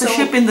and censorship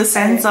also, in the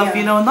sense of,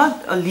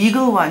 not a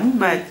legal one,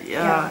 but,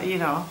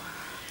 Yeah,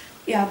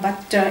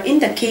 but in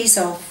the case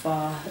of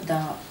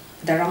the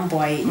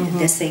Ramboy,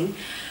 this thing,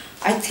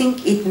 I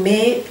think it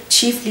may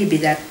chiefly be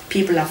that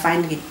people are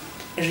finding it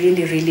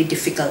really, really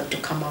difficult to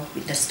come up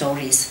with the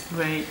stories.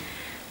 Right.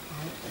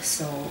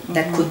 So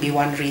that could be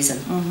one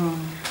reason.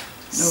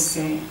 Okay.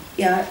 So,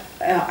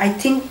 I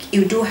think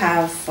you do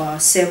have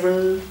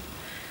several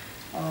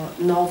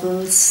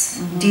novels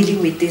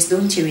dealing with this,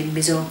 don't you, in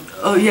Mizo?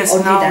 Oh yes,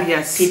 only now that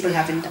yes. People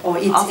haven't, or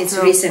it's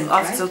recent,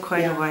 after right?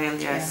 quite a while,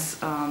 yes.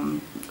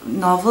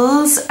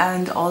 Novels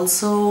and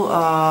also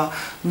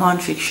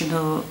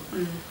non-fictional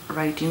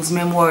writings,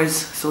 memoirs,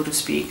 so to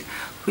speak,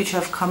 which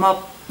have come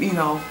up,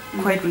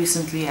 quite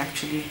recently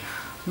actually.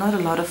 Not a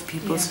lot of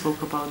people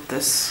spoke about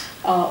this.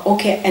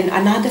 Okay, and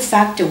another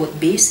factor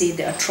would be, see,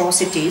 the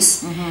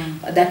atrocities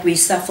that we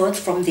suffered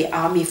from the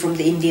army, from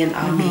the Indian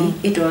army.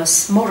 It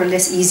was more or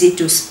less easy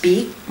to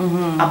speak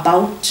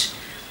about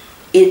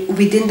it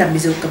within the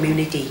Mizo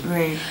community.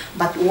 Right.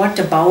 But what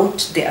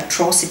about the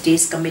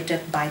atrocities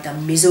committed by the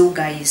Mizo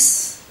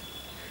guys?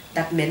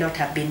 That may not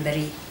have been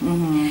very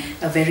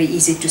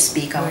easy to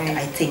speak out. Right.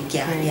 I think,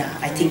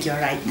 I think you're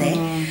right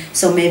there.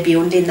 So maybe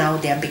only now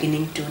they are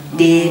beginning to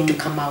dare to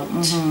come out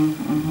with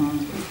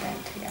that.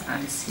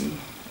 I see.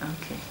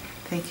 Okay,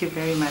 thank you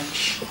very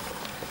much.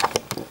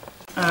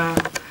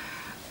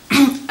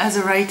 As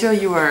a writer,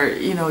 you are,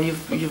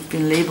 you've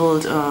been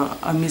labeled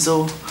a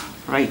Mizo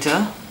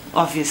writer,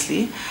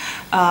 obviously,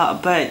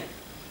 but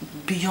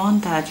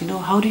beyond that,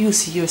 how do you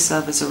see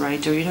yourself as a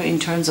writer, in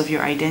terms of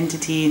your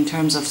identity, in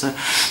terms of the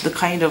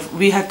kind of,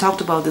 we had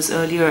talked about this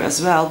earlier as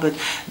well, but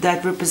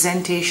that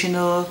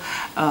representational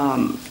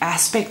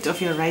aspect of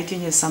your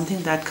writing is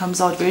something that comes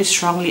out very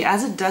strongly,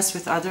 as it does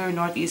with other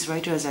Northeast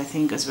writers, I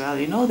think, as well.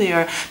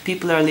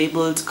 People are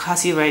labeled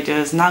Khasi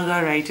writers,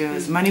 Naga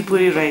writers,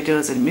 Manipuri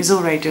writers, and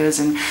Mizo writers,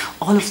 and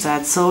all of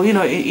that. So,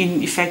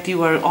 in effect,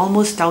 you are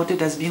almost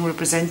touted as being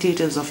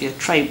representatives of your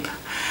tribe.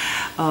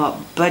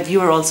 But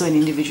you are also an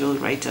individual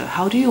writer.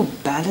 How do you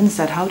balance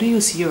that? How do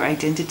you see your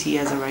identity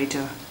as a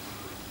writer?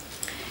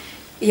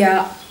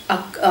 Yeah,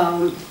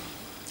 an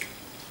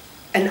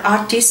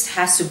artist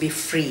has to be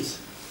free.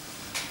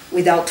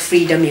 Without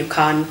freedom, you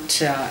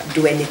can't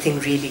do anything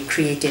really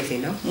creative,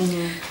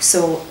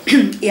 So,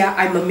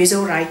 I'm a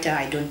Mizo writer,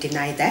 I don't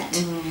deny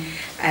that.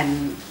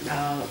 And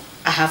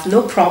I have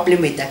no problem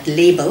with that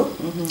label.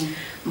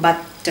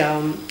 But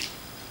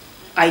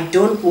I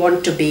don't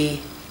want to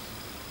be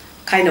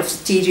kind of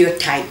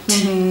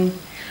stereotyped.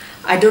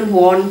 I don't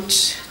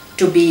want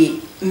to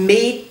be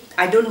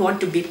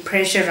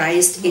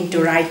pressurized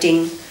into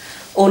writing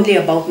only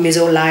about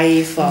Mizo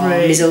life or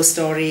Mizo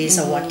stories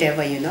or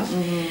whatever,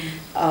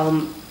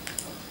 I'll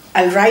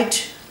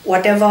write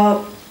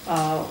whatever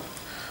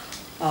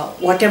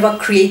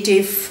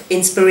creative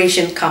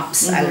inspiration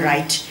comes, I'll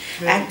write.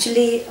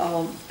 Actually,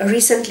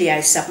 recently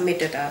I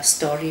submitted a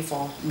story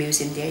for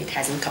Muse India. It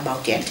hasn't come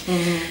out yet.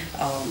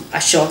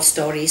 A short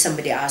story.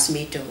 Somebody asked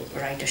me to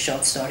write a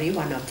short story,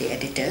 one of the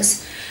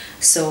editors.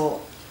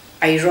 So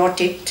I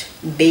wrote it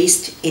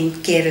based in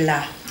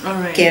Kerala.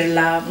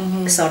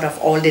 Kerala, sort of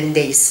olden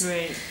days.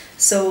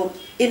 So,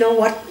 you know,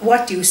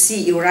 what you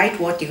see, you write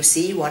what you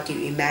see, what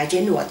you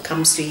imagine, what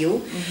comes to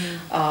you.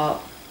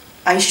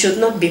 I should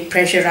not be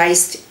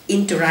pressurized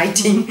into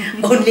writing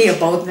only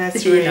about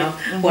you know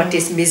what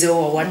is Mizo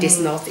or what is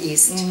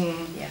Northeast.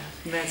 Yeah,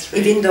 that's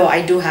right. Even though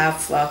I do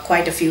have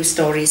quite a few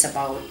stories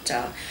about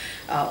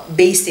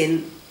based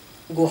in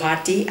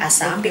Guwahati,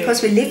 Assam,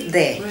 because we lived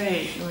there.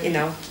 You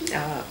know,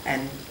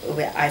 and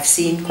I've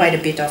seen quite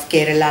a bit of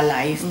Kerala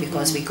life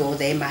because we go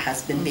there. My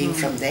husband being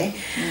from there,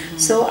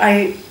 so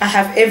I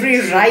have every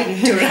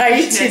right to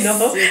write. You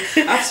know,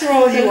 after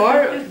all, you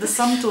are the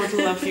sum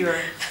total of your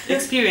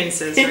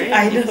experiences, right?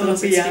 I know.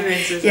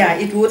 Yeah,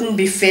 it wouldn't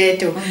be fair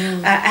to.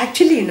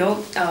 Actually, you know,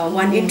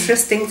 one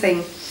interesting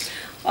thing.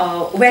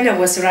 When I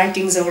was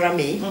writing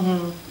Zorami,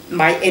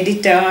 my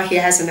editor, he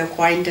has an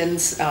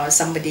acquaintance,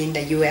 somebody in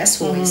the US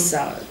who is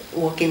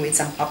working with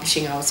some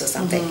publishing house or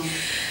something.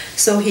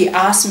 So he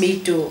asked me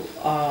to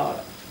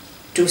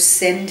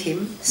send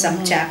him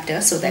some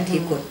chapters so that he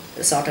could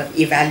sort of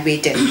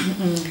evaluate it.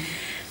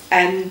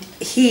 And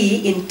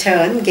he, in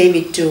turn, gave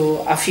it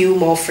to a few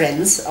more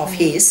friends of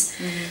his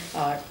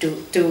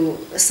to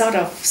sort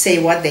of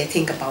say what they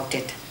think about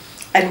it.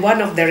 And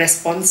one of the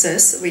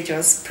responses, which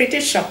was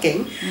pretty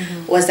shocking,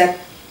 was that,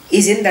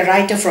 isn't the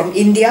writer from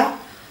India?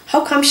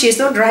 How come she's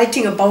not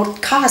writing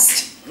about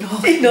caste?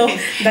 You know,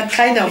 that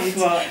kind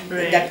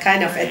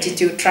of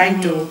attitude,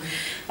 trying to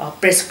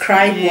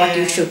prescribe what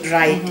you should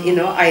write. You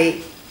know,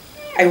 I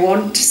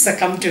won't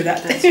succumb to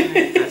that. That's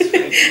right. That's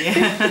right.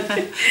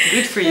 Yeah.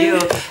 Good for you.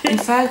 In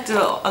fact,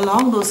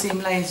 along those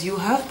same lines, you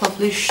have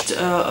published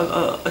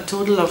a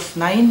total of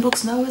 9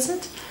 books now, is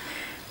it?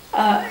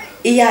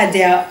 Yeah,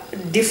 there are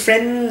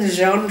different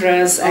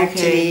genres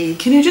actually.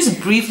 Can you just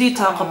briefly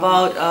talk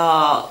about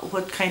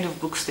what kind of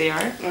books they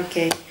are?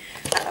 Okay.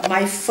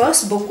 My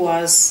first book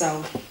was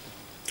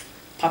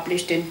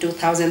published in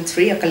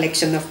 2003, a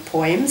collection of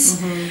poems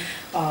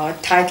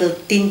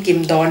titled Tin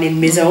Kim Don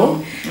in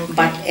Mizo,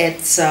 but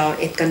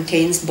it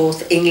contains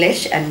both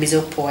English and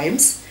Mizo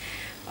poems.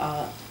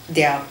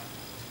 They are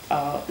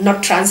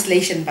not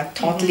translation, but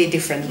totally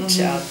different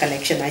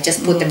collection. I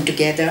just put them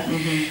together.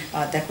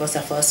 That was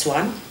the first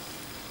one.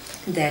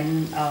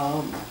 Then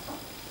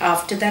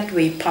after that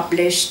we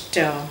published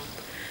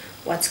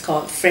what's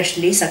called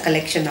Freshly, a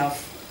collection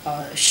of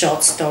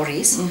short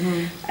stories,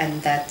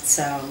 and that's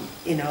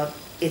you know,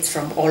 it's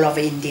from all over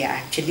India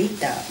actually.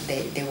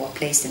 They were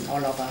placed in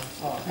all over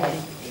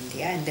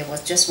India, and there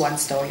was just one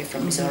story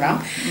from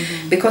Mizoram,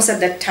 because at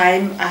that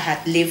time I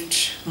had lived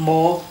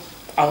more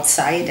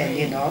outside, and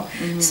you know,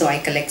 so I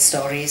collect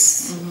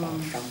stories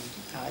from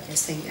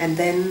this thing. And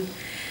then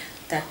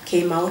that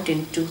came out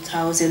in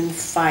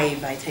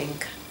 2005, I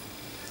think,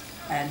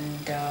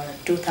 and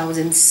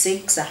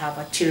 2006 I have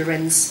a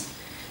children's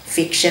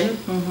fiction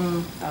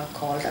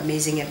called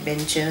Amazing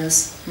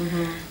Adventures,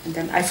 and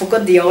then I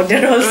forgot the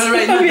order also.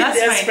 Right, no,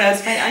 that's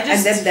fine. I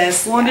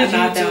just wanted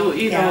another,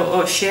 you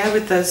to share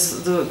with us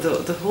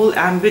the whole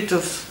ambit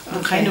of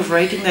the kind of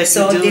writing that you do.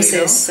 So this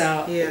is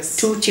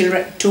two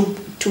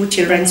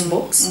children's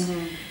books,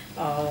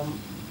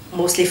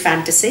 mostly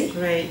fantasy.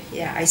 Right.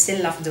 Yeah, I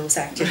still love those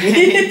actually.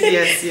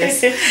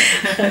 Yes.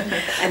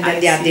 And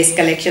then this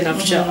collection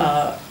of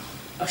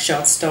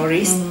short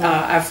stories.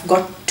 I've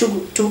got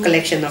two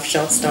collection of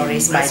short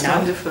stories by now.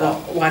 Wonderful.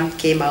 One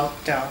came out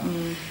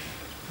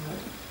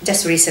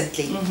just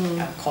recently,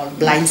 called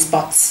Blind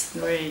Spots.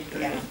 Right.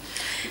 Yeah.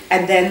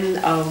 And then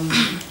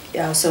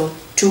so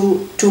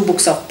two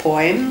books of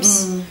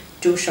poems,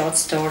 2 short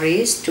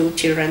stories, 2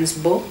 children's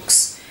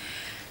books,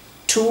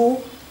 2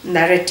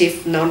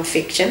 narrative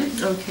non-fiction,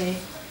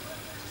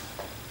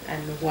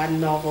 and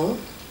 1 novel.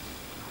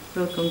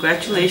 Well,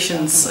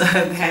 congratulations.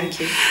 Thank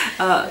you.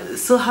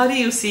 So how do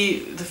you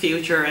see the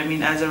future? I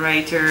mean, as a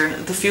writer,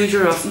 the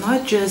future of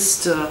not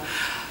just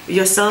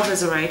yourself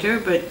as a writer,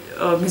 but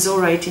Mizo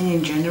writing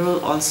in general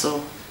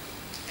also?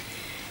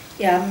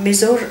 Yeah,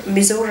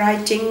 Mizo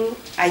writing,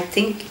 I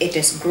think it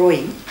is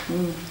growing.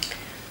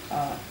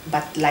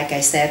 But like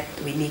I said,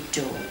 we need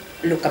to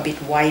look a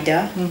bit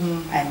wider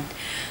and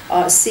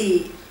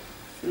see.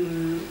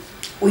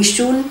 We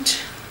shouldn't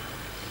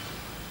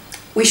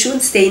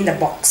stay in the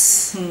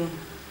box.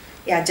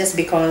 Yeah, just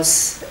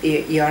because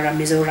you're a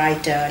Mizo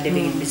writer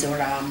living in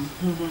Mizoram.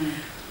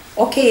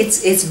 Okay,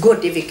 it's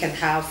good if we can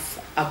have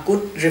a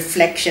good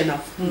reflection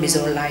of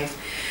Mizo life,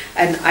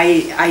 and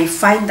I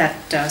find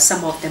that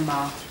some of them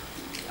are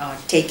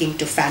taking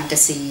to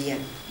fantasy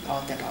and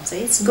all that also.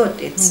 It's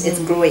good. It's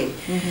growing.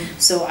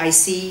 So I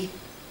see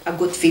a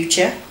good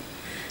future,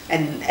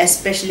 and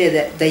especially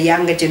the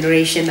younger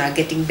generation are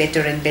getting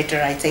better and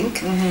better, I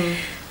think,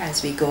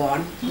 as we go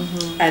on.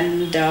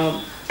 And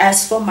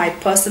as for my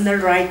personal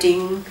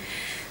writing,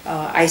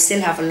 I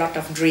still have a lot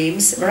of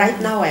dreams. Right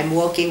now I'm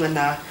working on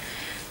a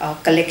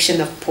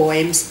collection of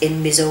poems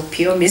in Mizo,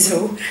 pure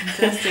Mizo.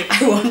 Fantastic.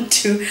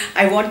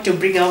 I want to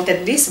bring out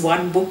at least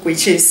one book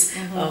which is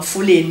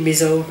fully in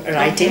Mizo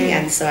writing, Okay.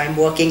 and so I'm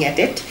working at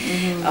it.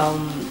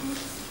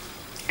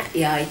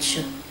 Yeah, it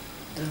should.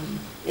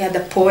 Yeah,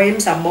 the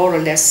poems are more or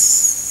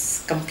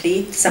less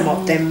complete. Some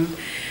of them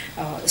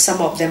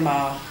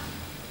are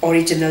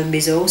original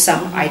Mizo.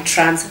 Some I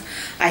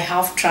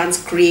have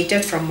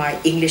transcreated from my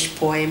English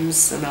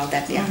poems and all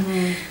that. Yeah,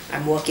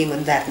 I'm working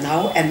on that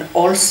now, and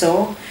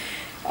also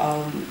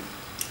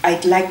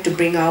I'd like to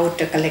bring out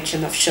a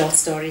collection of short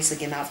stories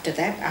again after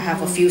that. I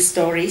have a few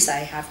stories I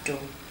have to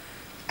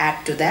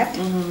add to that.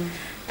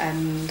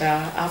 And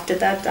after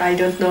that, I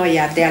don't know.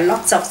 Yeah, there are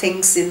lots of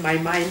things in my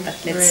mind, but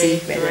let's see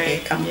whether they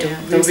come to. We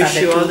Those are wish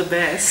the you two. all the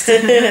best.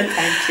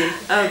 Thank you.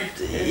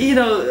 You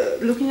know,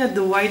 looking at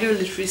the wider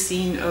literary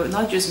scene,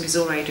 not just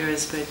Mizo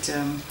writers, but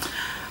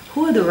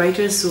who are the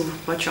writers to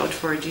watch out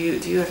for? Do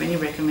you have any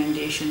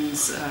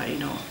recommendations? You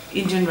know,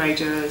 Indian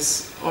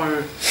writers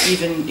or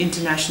even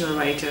international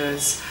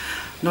writers,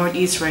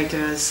 Northeast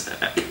writers.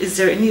 Is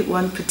there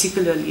anyone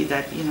particularly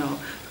that you know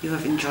you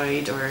have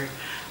enjoyed or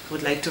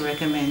would like to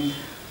recommend?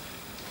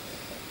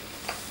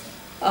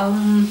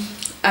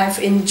 I've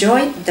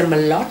enjoyed them a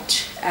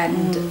lot,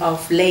 and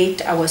of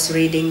late I was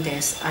reading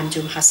this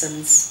Anjum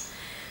Hassan's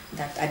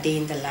that A Day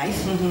in the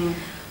Life.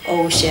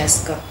 Oh, she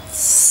has got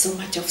so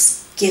much of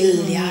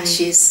skill. Yeah,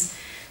 she's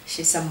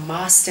a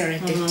master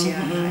at it.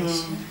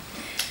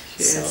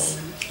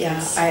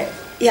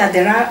 Yeah,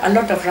 there are a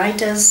lot of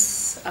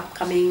writers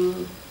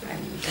upcoming.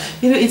 And,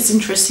 you know, it's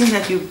interesting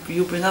that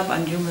you bring up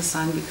Anjum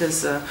Hassan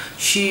because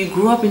she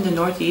grew up in the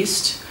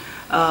Northeast,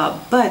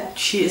 but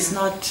she is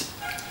not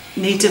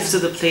native to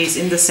the place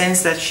in the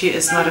sense that she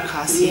is not a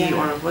Kasi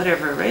or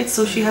whatever, right?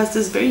 So she has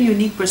this very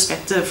unique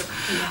perspective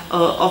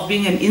of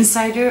being an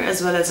insider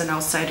as well as an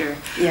outsider.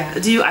 Yeah.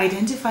 Do you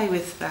identify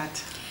with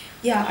that?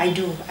 Yeah, I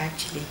do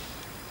actually.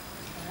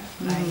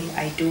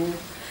 I do.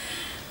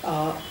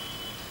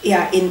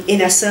 Yeah,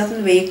 in a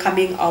certain way,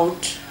 coming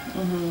out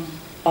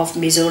of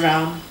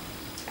Mizoram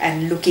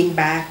and looking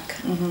back,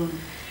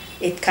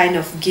 it kind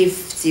of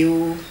gives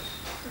you,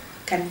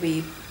 can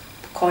we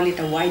call it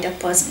a wider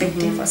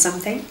perspective or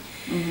something?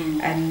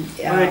 And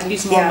or at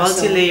least more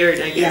multi-layered,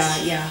 I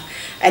guess. Yeah.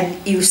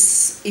 And you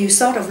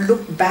sort of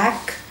look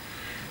back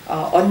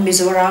on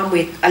Mizoram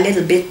with a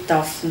little bit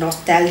of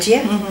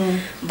nostalgia,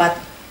 but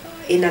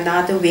in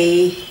another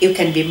way you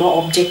can be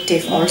more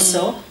objective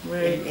also,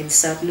 in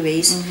certain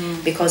ways,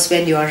 because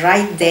when you are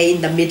right there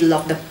in the middle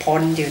of the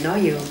pond, you know,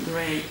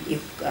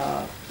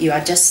 you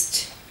are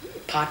just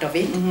part of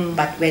it,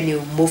 but when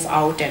you move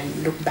out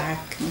and look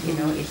back, you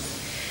know,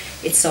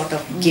 it sort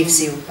of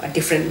gives you a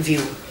different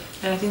view.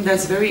 And I think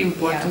that's very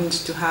important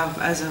to have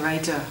as a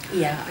writer.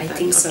 Yeah, I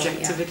think so.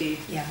 Objectivity.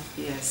 Yeah.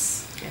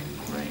 Yes.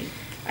 And Right.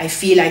 I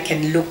feel I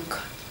can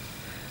look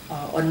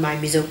on my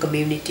Mizo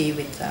community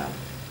with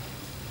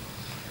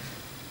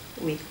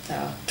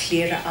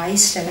clearer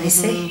eyes, shall I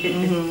say?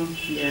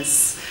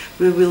 Yes.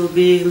 We will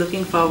be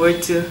looking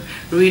forward to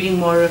reading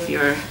more of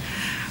your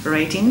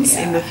writings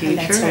in the future.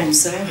 Let's hope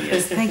so.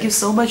 Yes, thank you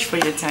so much for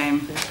your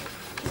time.